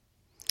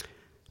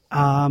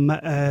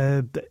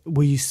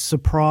 Were you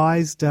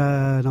surprised,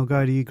 and I'll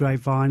go to you,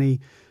 Grapeviney,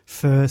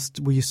 first,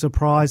 were you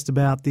surprised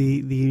about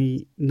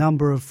the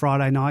number of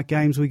Friday night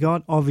games we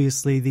got?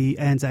 Obviously, the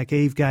Anzac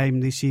Eve game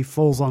this year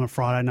falls on a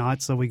Friday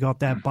night, so we got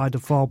that by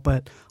default,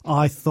 but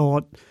I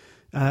thought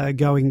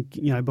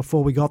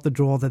before we got the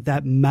draw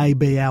that may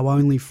be our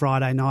only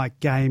Friday night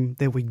game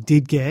that we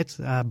did get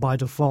by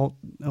default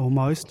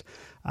almost.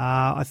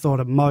 I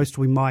thought at most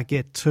we might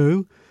get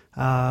 2.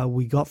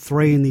 We got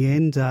 3 in the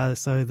end.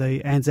 So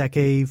the Anzac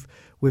Eve,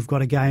 we've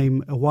got a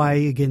game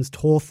away against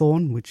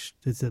Hawthorn, which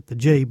is at the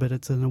G, but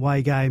it's an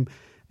away game.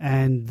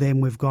 And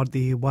then we've got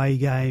the away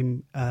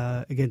game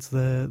against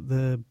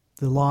the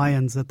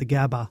Lions at the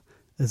Gabba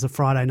as a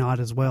Friday night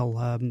as well.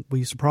 Were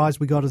you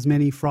surprised we got as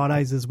many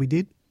Fridays as we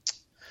did?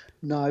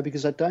 No,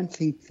 because I don't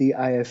think the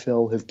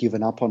AFL have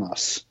given up on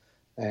us.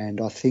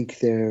 And I think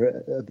they're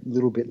a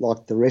little bit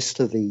like the rest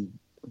of the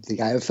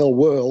AFL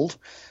world.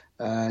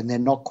 And they're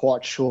not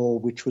quite sure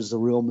which was the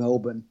real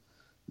Melbourne.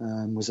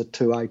 Was it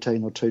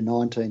 218 or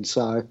 219?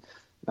 So,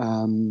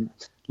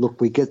 look,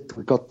 we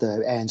got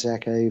the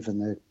Anzac Eve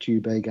and the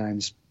QB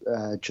games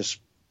just,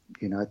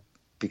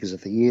 because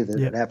of the year that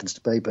it happens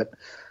to be. But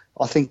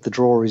I think the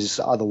draw is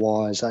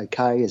otherwise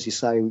okay. As you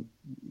say,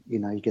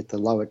 you get the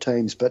lower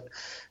teams. But,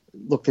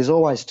 look, there's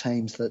always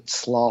teams that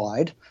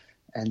slide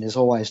and there's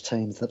always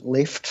teams that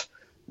lift.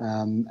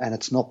 and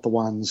it's not the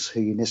ones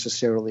who you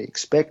necessarily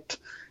expect.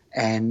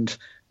 And,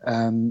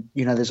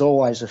 there's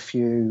always a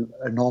few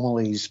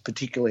anomalies,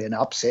 particularly in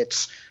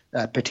upsets,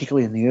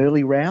 particularly in the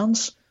early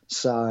rounds.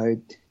 So,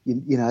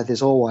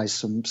 there's always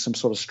some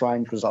sort of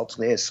strange results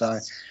there. So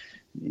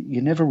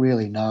you never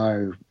really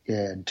know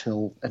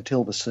until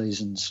the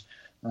season's,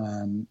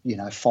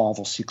 5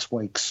 or 6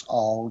 weeks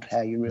old,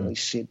 how you really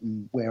sit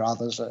and where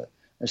others are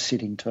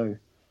sitting too.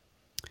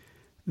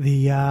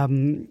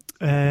 On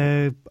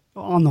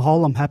the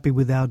whole, I'm happy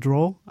with our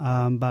draw,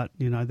 but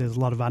there's a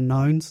lot of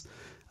unknowns.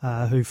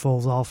 Who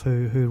falls off,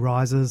 who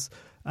rises.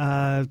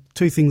 2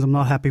 things I'm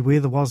not happy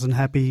with. I wasn't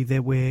happy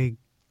that we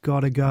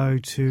got to go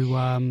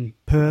to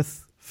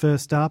Perth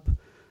first up.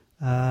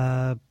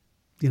 Hot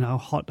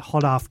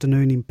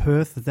afternoon in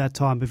Perth at that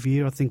time of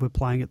year. I think we're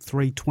playing at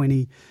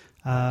 3:20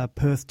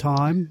 Perth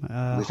time.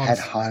 We've had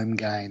home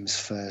games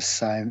for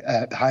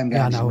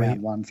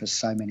round one for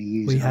so many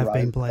years. We have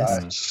been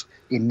blessed. It's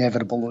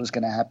inevitable it was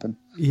going to happen.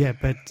 Yeah,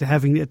 but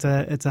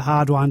it's a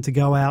hard one to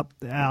go out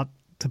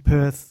to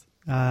Perth.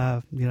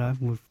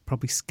 We're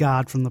probably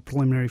scarred from the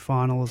preliminary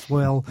final as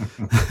well.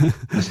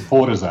 The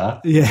supporters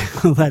are. Yeah,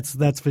 well,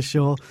 that's for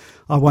sure.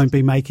 I won't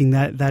be making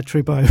that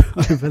trip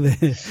over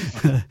there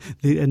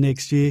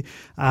next year.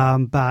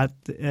 But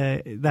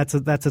that's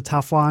a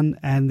tough one.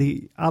 And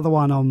the other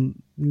one,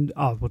 I'm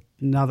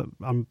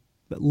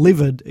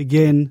livid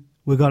again.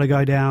 We've got to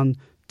go down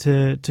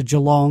to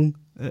Geelong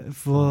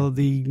for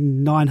the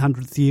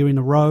 900th year in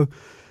a row.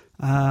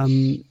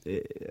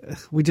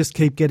 We just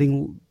keep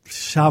getting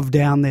shoved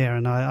down there,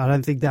 and I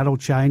don't think that'll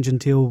change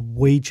until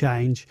we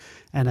change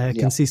and are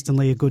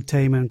consistently a good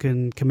team and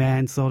can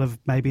command sort of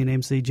maybe an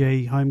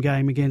MCG home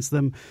game against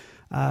them.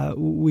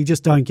 We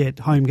just don't get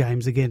home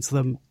games against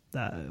them.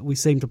 We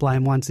seem to play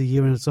them once a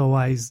year, and it's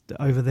always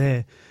over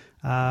there.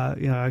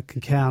 I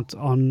can count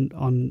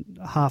on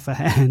half a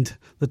hand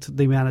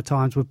the amount of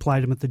times we've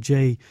played them at the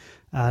G,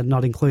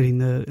 not including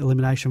the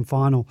elimination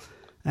final.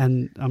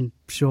 And I'm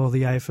sure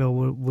the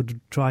AFL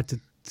would try to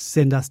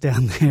send us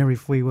down there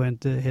if we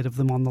weren't ahead of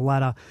them on the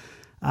ladder.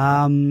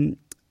 Another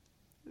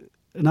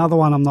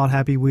one I'm not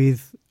happy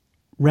with,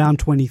 round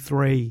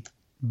 23,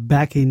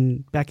 back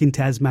in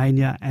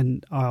Tasmania,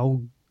 and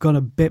I'm going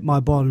to bet my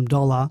bottom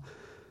dollar,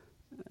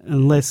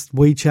 unless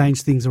we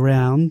change things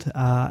around,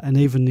 and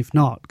even if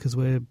not, because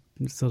we're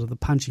sort of the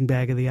punching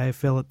bag of the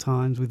AFL at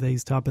times with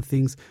these type of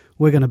things,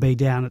 we're going to be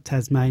down at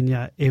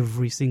Tasmania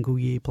every single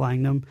year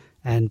playing them,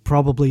 and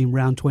probably in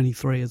round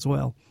 23 as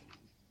well.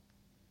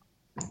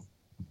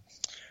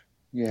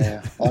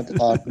 Yeah, I'm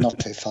not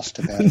too fussed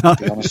about it, to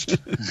be honest.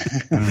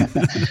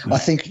 I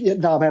think,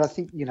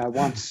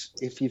 once,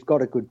 if you've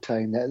got a good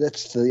team,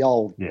 that's the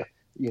old,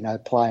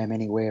 play them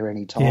anywhere,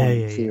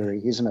 anytime theory,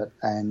 isn't it?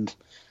 And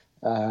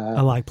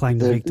I like playing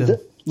the victim.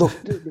 Look,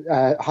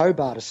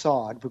 Hobart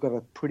aside, we've got a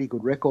pretty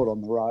good record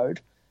on the road,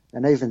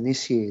 and even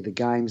this year, the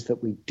games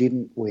that we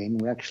didn't win,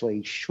 we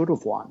actually should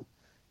have won,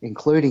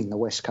 including the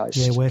West Coast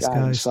game.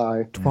 Coast,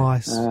 so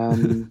twice.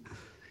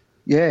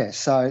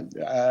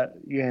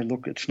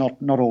 Look, it's not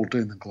all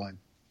doom and gloom.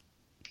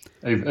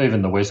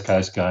 Even the West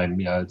Coast game,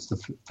 it's the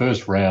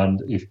first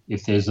round.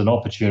 If there's an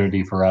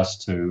opportunity for us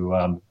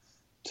to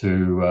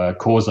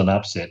cause an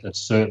upset, it's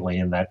certainly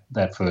in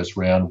that first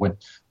round.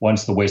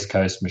 Once the West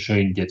Coast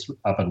machine gets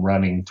up and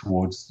running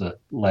towards the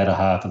latter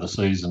half of the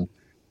season,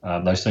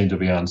 they seem to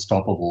be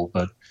unstoppable.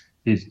 But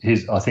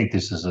I think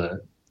this is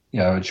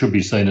it should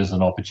be seen as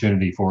an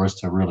opportunity for us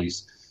to really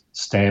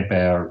stamp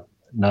our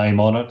name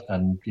on it,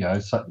 and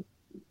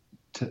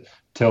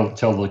tell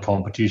the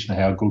competition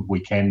how good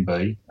we can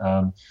be.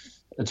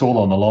 It's all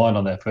on the line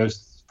on that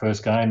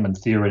first game, and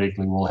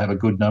theoretically we'll have a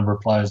good number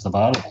of players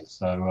available.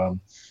 So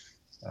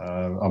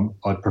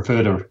I'd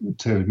prefer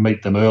to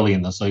meet them early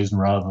in the season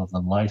rather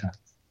than later.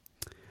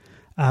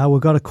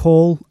 We've got a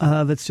call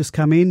that's just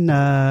come in.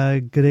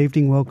 Good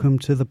evening, welcome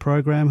to the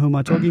program. Who am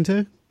I talking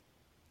to?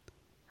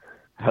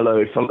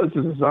 Hello, fellas.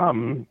 This is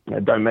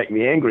Don't Make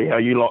Me Angry. How are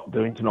you lot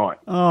doing tonight?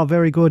 Oh,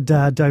 very good.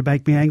 Don't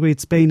Make Me Angry.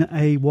 It's been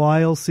a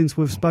while since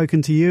we've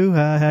spoken to you.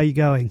 How are you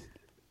going?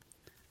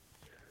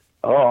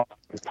 Oh,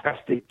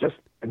 fantastic. Just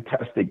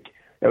fantastic.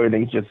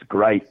 Everything's just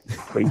great.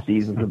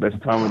 Pre-season's the best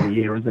time of the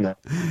year, isn't it?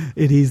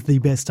 It is the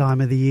best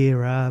time of the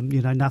year.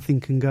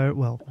 Nothing can go,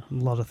 well, a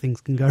lot of things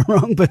can go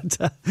wrong, but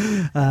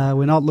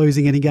we're not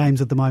losing any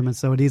games at the moment,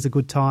 so it is a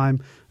good time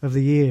of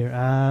the year.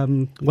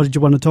 What did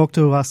you want to talk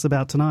to us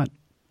about tonight?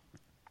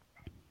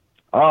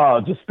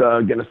 Oh, just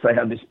going to say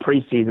how this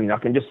pre-season,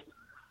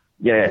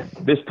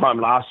 this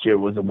time last year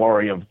was a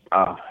worry of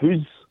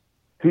who's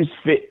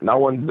fit. No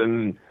one's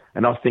in,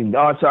 and I was thinking,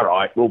 no, it's all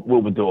right.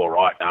 We'll do all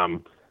right.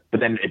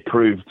 But then it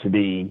proved to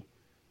be,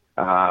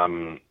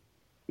 a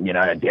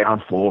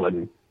downfall,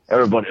 and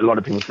a lot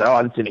of people say,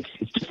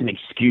 it's just an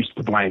excuse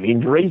to blame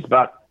injuries.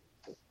 But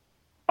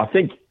I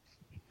think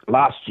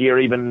last year,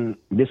 even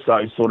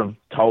Misso sort of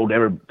told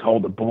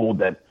the board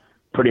that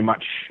pretty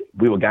much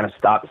we were going to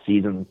start the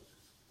season.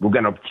 We're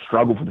going to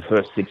struggle for the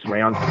first 6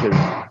 rounds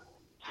because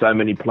so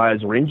many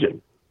players were injured.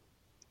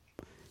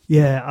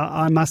 Yeah,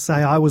 I must say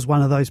I was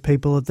one of those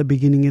people at the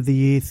beginning of the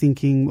year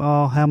thinking,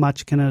 oh, how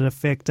much can it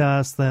affect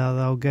us?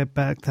 They'll get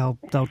back,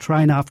 they'll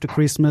train after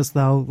Christmas,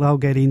 they'll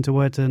get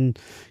into it, and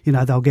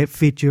they'll get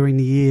fit during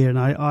the year. And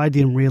I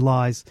didn't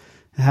realise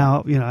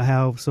how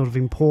sort of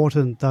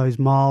important those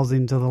miles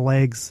into the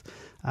legs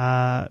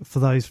for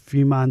those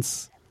few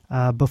months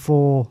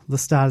before the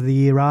start of the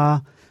year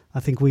are. I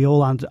think we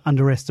all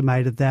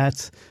underestimated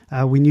that.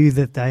 We knew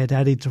that they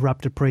had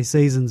interrupted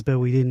pre-seasons, but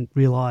we didn't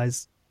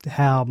realise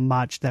how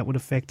much that would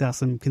affect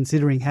us, and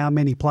considering how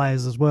many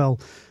players as well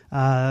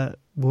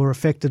were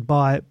affected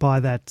by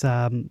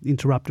that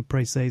interrupted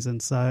pre-season.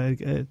 So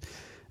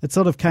it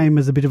sort of came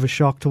as a bit of a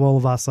shock to all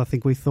of us. I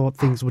think we thought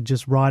things would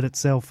just right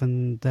itself,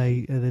 and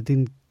they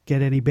didn't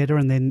get any better,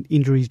 and then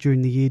injuries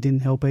during the year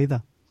didn't help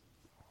either.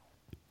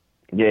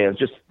 Yeah, it's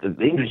just the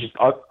injuries.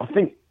 I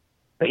think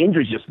the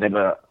injuries just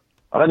never.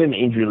 I don't think the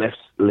injury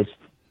list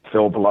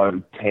fell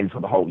below 10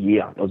 for the whole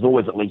year. There was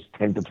always at least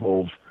 10 to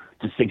 12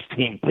 to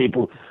 16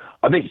 people.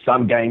 I think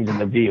some games in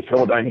the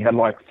VFL they only had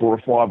like 4 or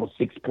 5 or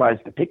 6 players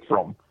to pick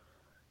in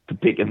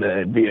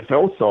the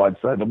VFL side,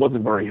 so there wasn't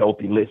a very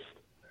healthy list.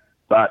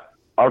 But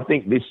I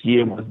think this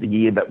year was the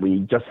year that we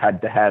just had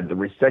to have the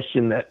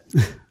recession that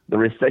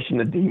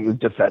the Demons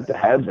just had to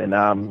have,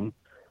 and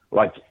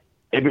like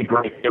every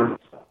great era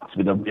starts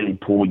with a really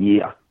poor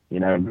year.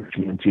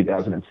 Richmond in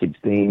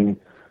 2016,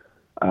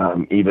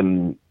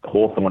 even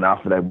Hawthorn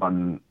after they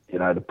won,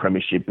 the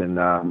premiership in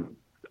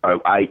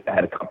 2008, they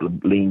had a couple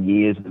of lean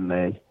years, and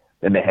then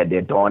they had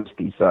their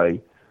dynasty. So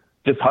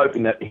just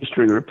hoping that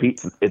history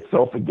repeats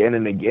itself again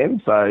and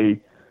again. So,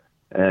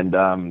 and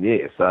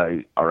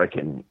so I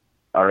reckon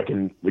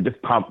we're just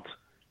pumped,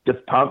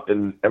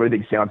 and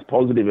everything sounds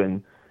positive.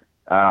 And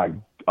I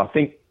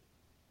think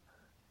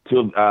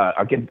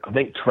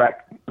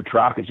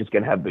Petrarca is just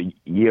going to have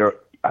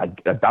a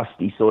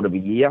dusty sort of a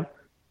year,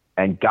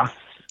 and Gus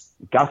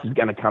is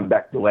going to come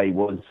back the way he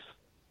was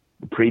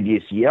the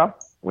previous year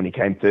when he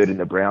came third in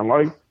the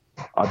Brownlow.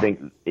 I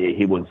think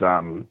he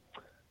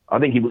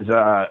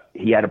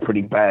had a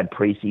pretty bad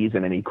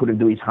pre-season, and he couldn't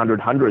do his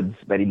 100-100s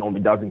that he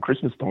normally does in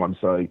Christmas time.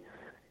 So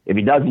if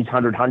he does his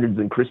 100-100s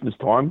in Christmas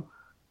time,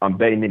 I'm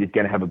betting that he's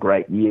going to have a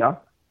great year.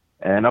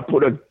 And I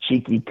put a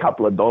cheeky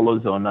couple of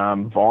dollars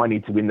on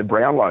Viney to win the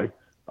Brownlow.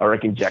 I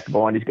reckon Jack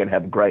Viney's going to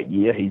have a great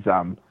year.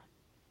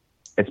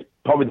 It's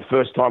probably the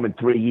first time in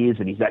 3 years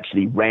that he's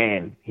actually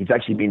ran. He's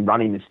actually been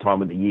running this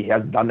time of the year. He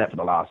hasn't done that for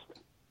the last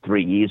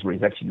 3 years where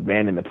he's actually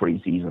ran in the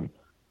pre-season.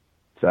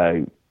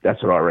 So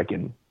that's what I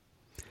reckon.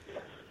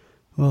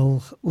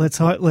 Well, let's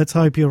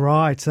hope you're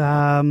right.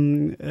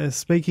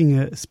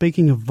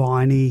 Speaking of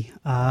Viney,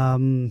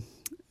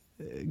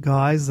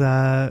 guys,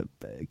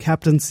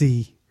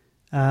 captaincy.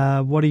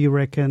 What do you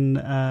reckon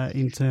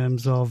in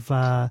terms of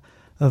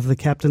the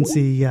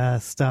captaincy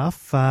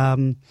stuff?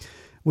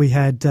 We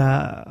had,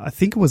 I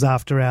think it was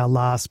after our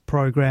last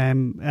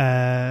program,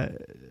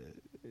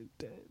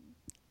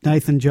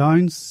 Nathan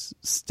Jones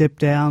stepped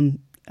down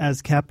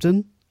as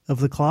captain of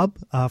the club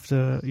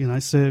after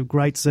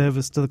great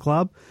service to the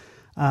club.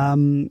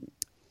 Where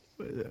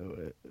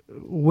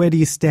do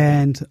you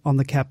stand on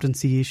the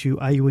captaincy issue?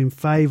 Are you in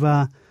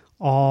favour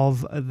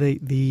of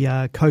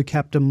the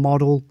co-captain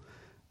model?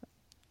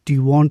 Do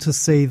you want to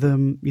see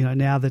them?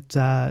 Now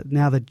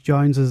that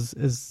Jones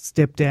has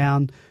stepped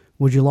down,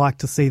 would you like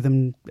to see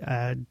them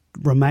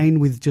remain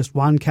with just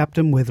one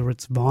captain, whether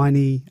it's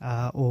Viney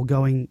or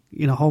going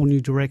in a whole new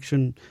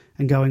direction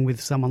and going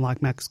with someone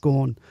like Max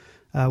Gawn?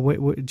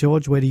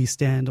 George, where do you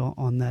stand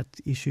on that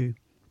issue?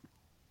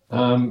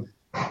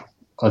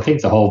 I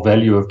think the whole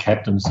value of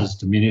captains has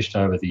diminished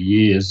over the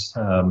years.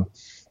 I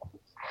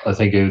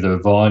think either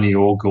Viney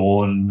or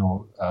Gawn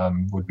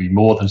would be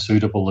more than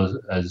suitable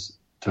as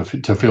to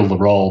fill the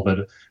role,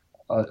 but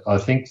I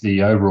think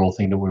the overall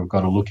thing that we've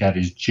got to look at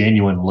is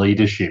genuine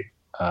leadership.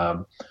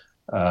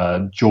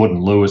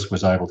 Jordan Lewis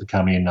was able to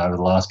come in over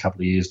the last couple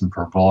of years and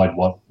provide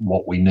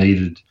what we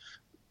needed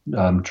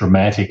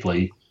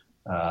dramatically,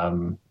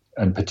 and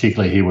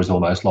particularly he was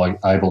almost like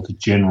able to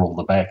general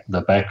the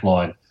back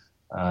line.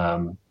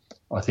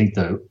 I think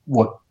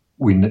what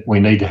we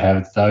need to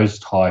have those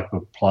type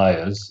of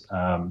players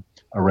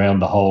around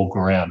the whole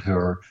ground who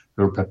are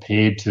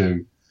prepared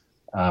to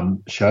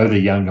show the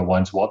younger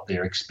ones what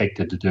they're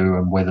expected to do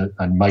and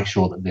make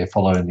sure that they're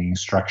following the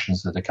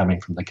instructions that are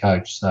coming from the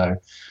coach. So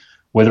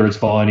whether it's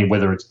Viney,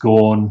 whether it's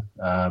Gawn,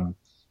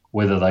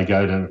 whether they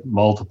go to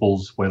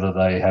multiples, whether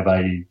they have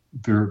a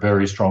very,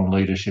 very strong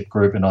leadership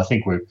group. And I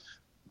think we're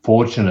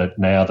fortunate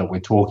now that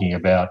we're talking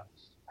about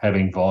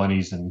having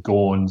Vineys and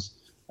Gawns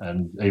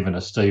and even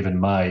a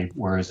Stephen May,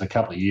 whereas a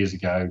couple of years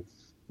ago,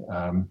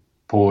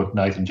 poor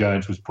Nathan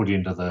Jones was put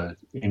into the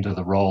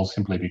role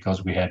simply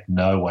because we had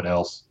no one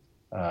else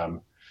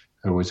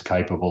who was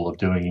capable of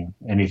doing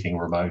anything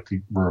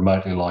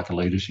remotely like a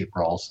leadership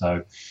role.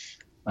 So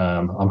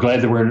I'm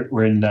glad that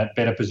we're in that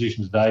better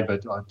position today,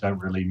 but I don't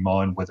really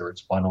mind whether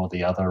it's one or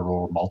the other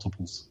or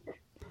multiples.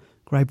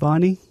 Great,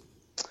 Viney.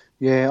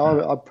 Yeah,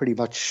 I pretty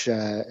much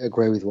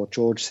agree with what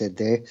George said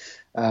there.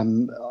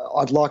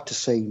 I'd like to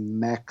see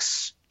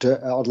Max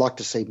I'd like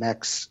to see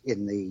Max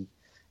in the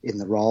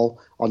role.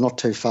 I'm not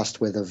too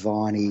fussed whether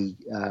Viney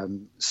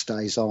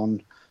stays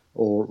on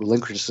or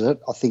relinquishes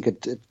it. I think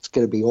it's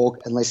going to be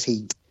awkward unless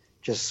he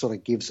just sort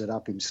of gives it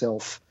up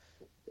himself.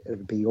 It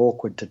would be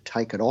awkward to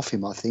take it off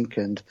him, I think.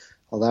 And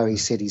although he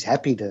said he's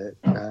happy to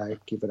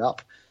give it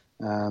up,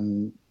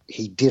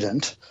 he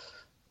didn't.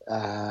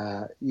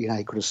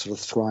 He could have sort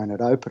of thrown it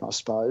open, I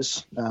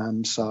suppose.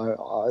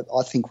 So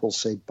I think we'll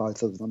see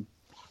both of them.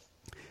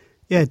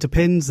 Yeah, it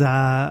depends.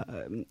 From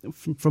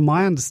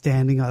my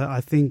understanding,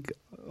 I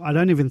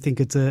don't even think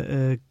it's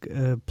a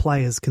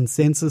players'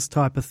 consensus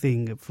type of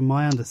thing. From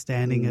my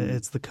understanding,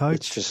 it's the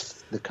coach. It's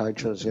just the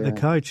coaches, yeah. The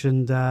coach.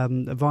 And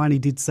Viney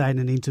did say in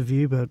an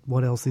interview, but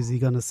what else is he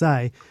going to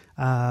say?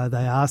 They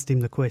asked him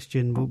the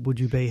question,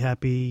 would you be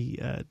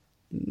happy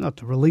not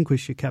to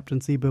relinquish your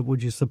captaincy, but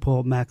would you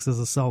support Max as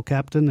a sole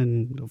captain?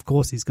 And, of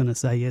course, he's going to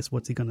say yes.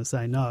 What's he going to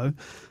say no?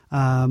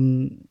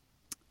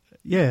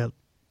 Yeah,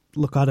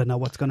 look, I don't know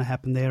what's going to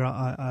happen there.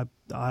 I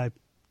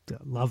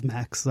love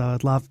Max, so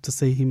I'd love to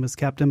see him as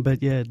captain,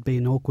 but yeah, it'd be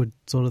an awkward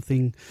sort of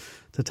thing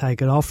to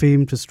take it off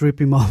him, to strip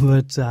him of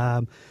it.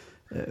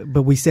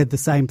 But we said the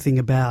same thing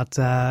about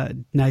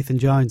Nathan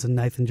Jones, and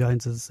Nathan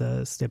Jones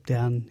has stepped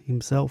down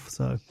himself.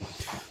 So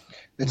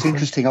it's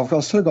interesting. I've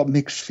sort of got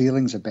mixed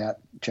feelings about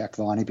Jack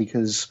Viney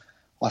because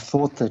I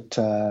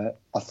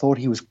thought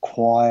he was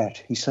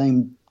quiet. He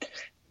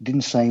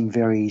didn't seem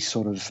very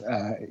sort of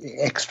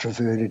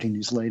extroverted in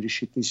his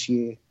leadership this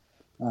year.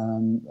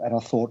 And I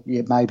thought,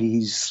 maybe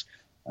he's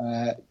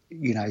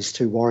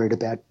too worried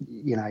about,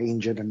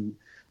 injured and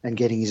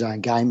getting his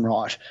own game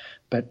right.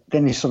 But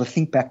then you sort of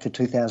think back to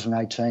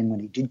 2018 when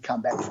he did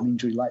come back from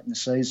injury late in the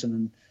season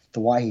and the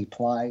way he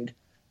played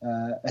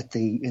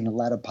in the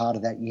latter part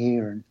of that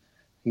year, and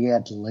he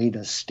had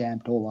leader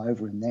stamped all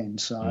over him then.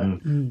 So, I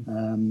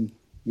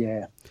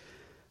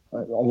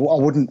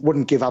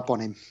wouldn't give up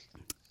on him.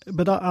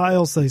 But I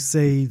also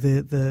see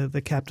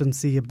the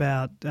captaincy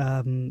about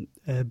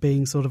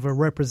being sort of a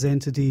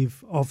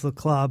representative of the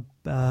club,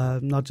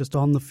 not just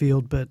on the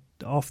field but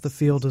off the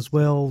field as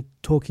well,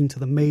 talking to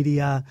the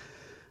media.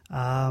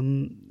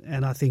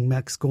 And I think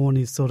Max Gawn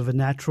is sort of a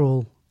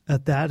natural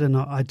at that. And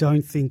I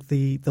don't think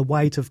the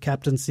weight of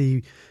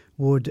captaincy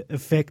would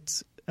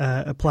affect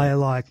a player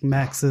like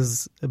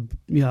Max's,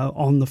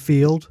 on the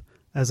field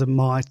as it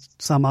might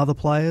some other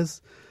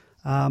players.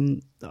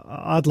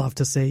 I'd love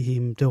to see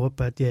him do it,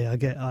 but yeah,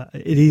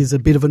 it is a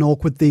bit of an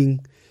awkward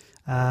thing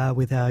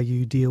with how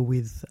you deal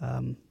with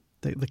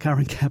the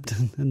current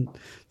captain and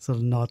sort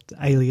of not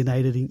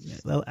alienating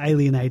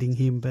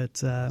him.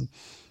 But I'm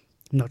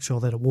not sure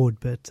that it would.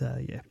 But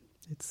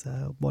it's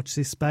watch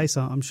this space.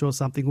 I'm sure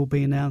something will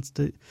be announced,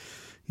 in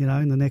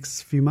the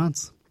next few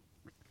months.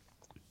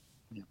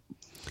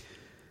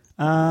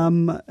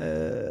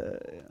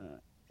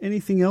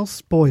 Anything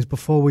else, boys,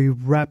 before we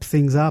wrap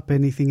things up?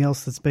 Anything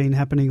else that's been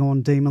happening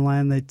on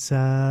Demonland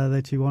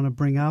that you want to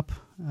bring up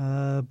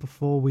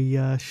before we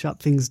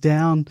shut things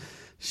down?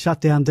 Shut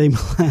down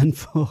Demonland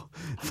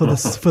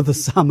for the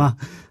summer.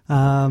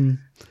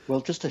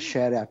 Well, just a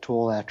shout out to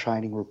all our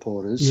training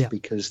reporters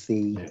because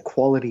the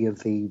quality of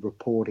the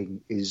reporting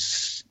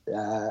is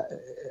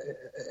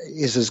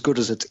as good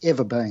as it's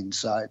ever been.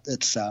 So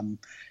it's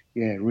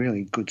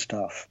really good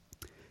stuff.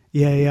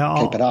 Yeah.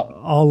 Keep it up.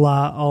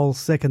 I'll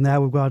second that.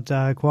 We've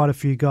got quite a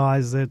few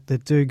guys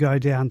that do go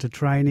down to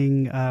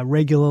training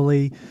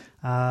regularly,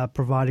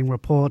 providing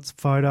reports,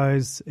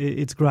 photos.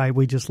 It's great.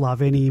 We just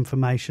love any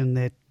information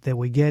that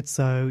we get.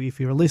 So if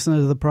you're a listener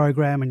to the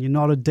program and you're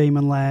not a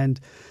Demonland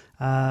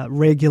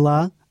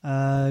regular,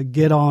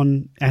 get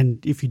on.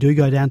 And if you do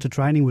go down to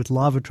training, we'd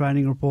love a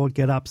training report.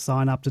 Get up,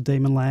 sign up to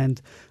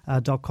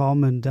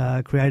demonland.com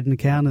and create an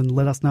account and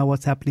let us know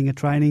what's happening at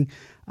training.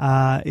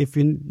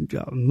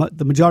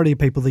 The majority of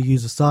people that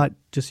use the site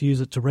just use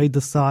it to read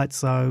the site.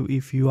 So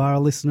if you are a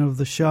listener of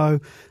the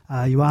show,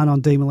 you aren't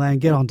on Demonland,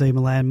 get on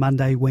Demonland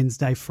Monday,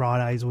 Wednesday,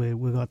 Fridays.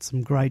 We've got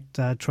some great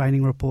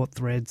training report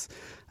threads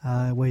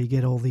where you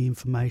get all the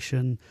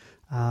information.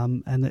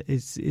 And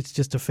it's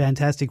just a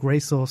fantastic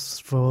resource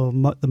for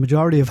the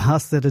majority of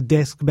us that are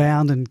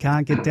desk-bound and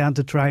can't get down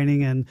to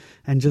training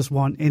and just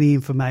want any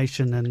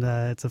information. And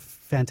it's a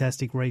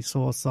fantastic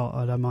resource.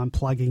 I don't mind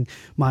plugging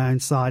my own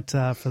site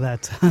for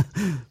that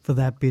for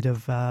that bit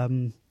of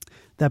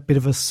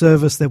a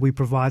service that we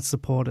provide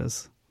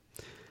supporters.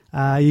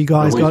 You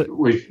guys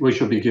we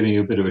should be giving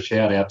you a bit of a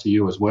shout out to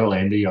you as well,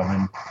 Andy. I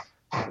mean,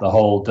 the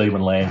whole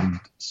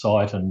Demonland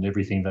site and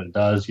everything that it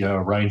does.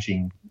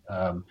 Arranging.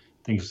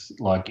 Things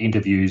like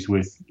interviews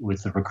with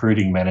the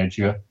recruiting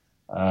manager.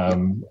 I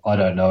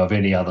don't know of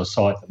any other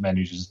site that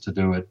manages to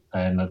do it,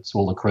 and it's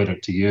all the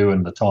credit to you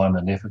and the time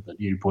and effort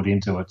that you put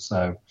into it.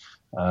 So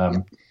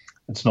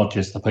it's not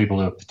just the people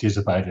who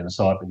participate in the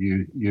site, but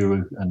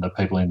you and the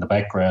people in the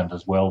background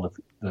as well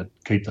that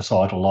keep the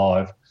site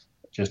alive.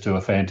 Just do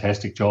a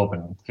fantastic job,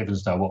 and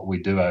heavens know what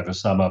we do over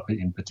summer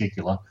in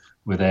particular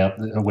without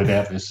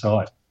this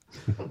site.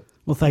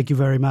 Well, thank you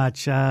very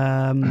much.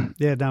 I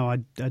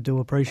do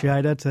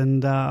appreciate it,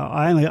 and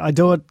I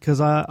do it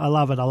because I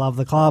love it. I love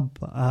the club.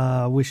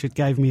 I wish it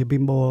gave me a bit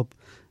more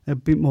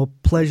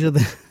pleasure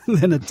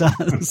than it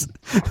does.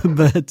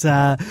 But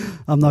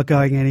I'm not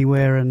going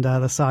anywhere, and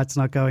the site's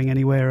not going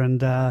anywhere.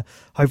 And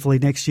hopefully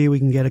next year we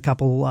can get a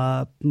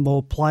couple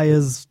more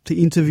players to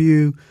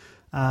interview.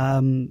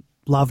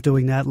 Love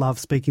doing that. Love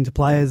speaking to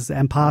players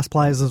and past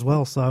players as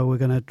well. So we're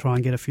going to try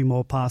and get a few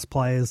more past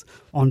players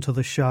onto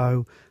the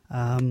show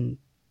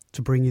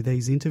to bring you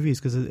these interviews,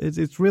 because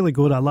it's really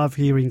good. I love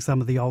hearing some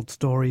of the old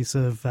stories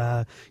of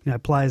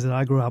players that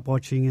I grew up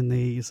watching in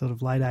the sort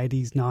of late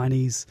 80s,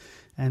 90s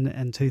and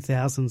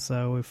 2000s.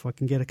 So if I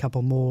can get a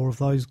couple more of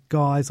those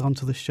guys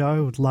onto the show, I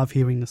would love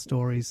hearing the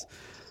stories.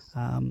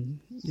 I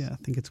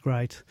think it's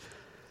great.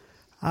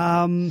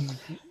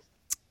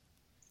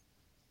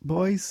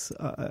 Boys,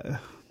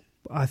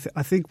 I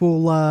think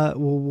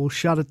we'll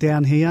shut it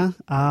down here.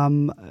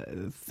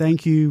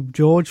 Thank you,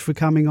 George, for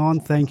coming on.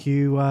 Thank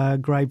you,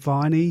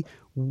 Grapeviney.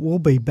 We'll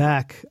be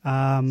back.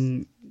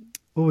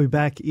 We'll be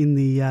back in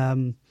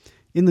the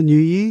new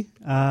year.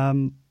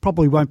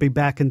 Probably won't be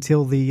back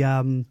until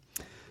the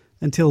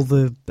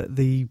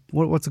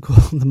what's it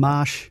called? The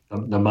Marsh.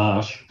 The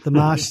Marsh. The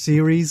Marsh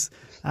series.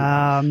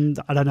 I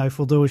don't know if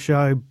we'll do a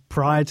show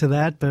prior to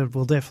that, but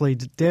we'll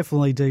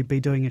definitely be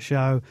doing a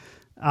show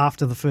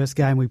after the first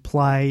game we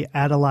play,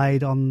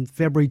 Adelaide, on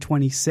February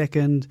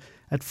 22nd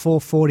at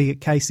 4:40 at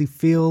Casey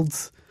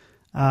Fields.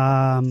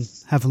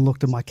 Haven't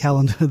looked at my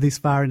calendar this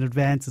far in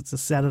advance. It's a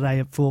Saturday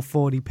at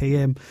 4:40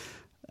 p.m.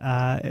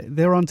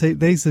 They're on.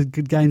 These are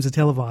good games are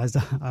televised,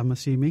 I'm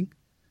assuming.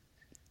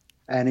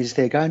 And is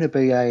there going to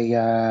be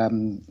a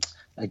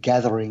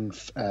gathering,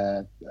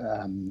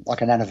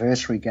 like an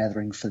anniversary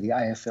gathering for the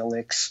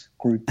AFLX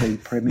Group B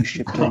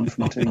Premiership team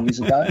from 2 years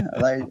ago?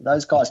 Are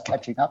those guys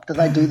catching up? Do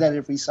they do that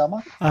every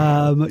summer?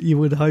 You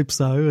would hope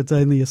so. It's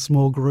only a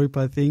small group,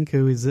 I think.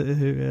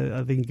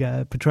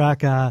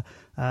 Petrarca,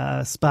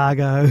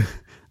 Spargo,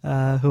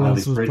 who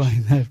else was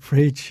playing that?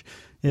 Fridge,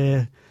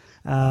 yeah.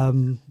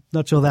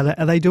 Not sure that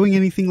are they doing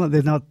anything like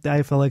they're not.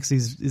 AFLX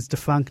is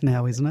defunct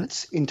now, isn't it?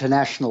 It's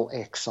International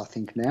X, I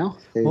think now.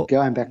 They're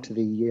going back to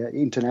the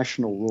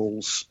International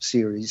Rules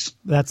series.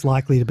 That's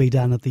likely to be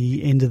done at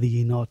the end of the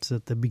year, not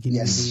at the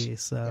beginning of the year.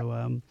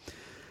 So,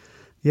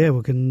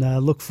 we can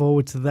look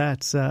forward to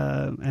that,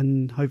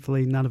 and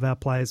hopefully none of our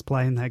players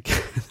play in that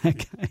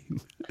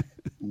game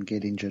and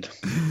get injured.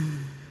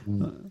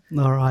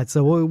 All right,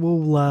 so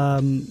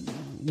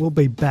we'll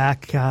be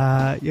back.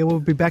 We'll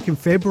be back in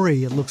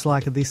February, it looks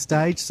like, at this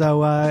stage.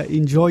 So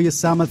enjoy your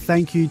summer.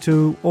 Thank you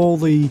to all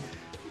the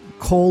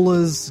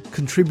callers,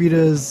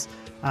 contributors,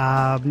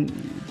 to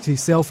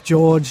yourself,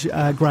 George,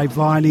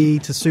 Grapeviney,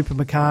 to Super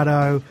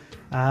Mikado.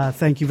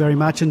 Thank you very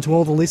much. And to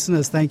all the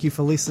listeners, thank you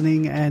for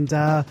listening. And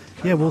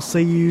we'll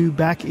see you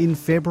back in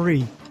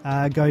February.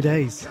 Go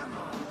D's.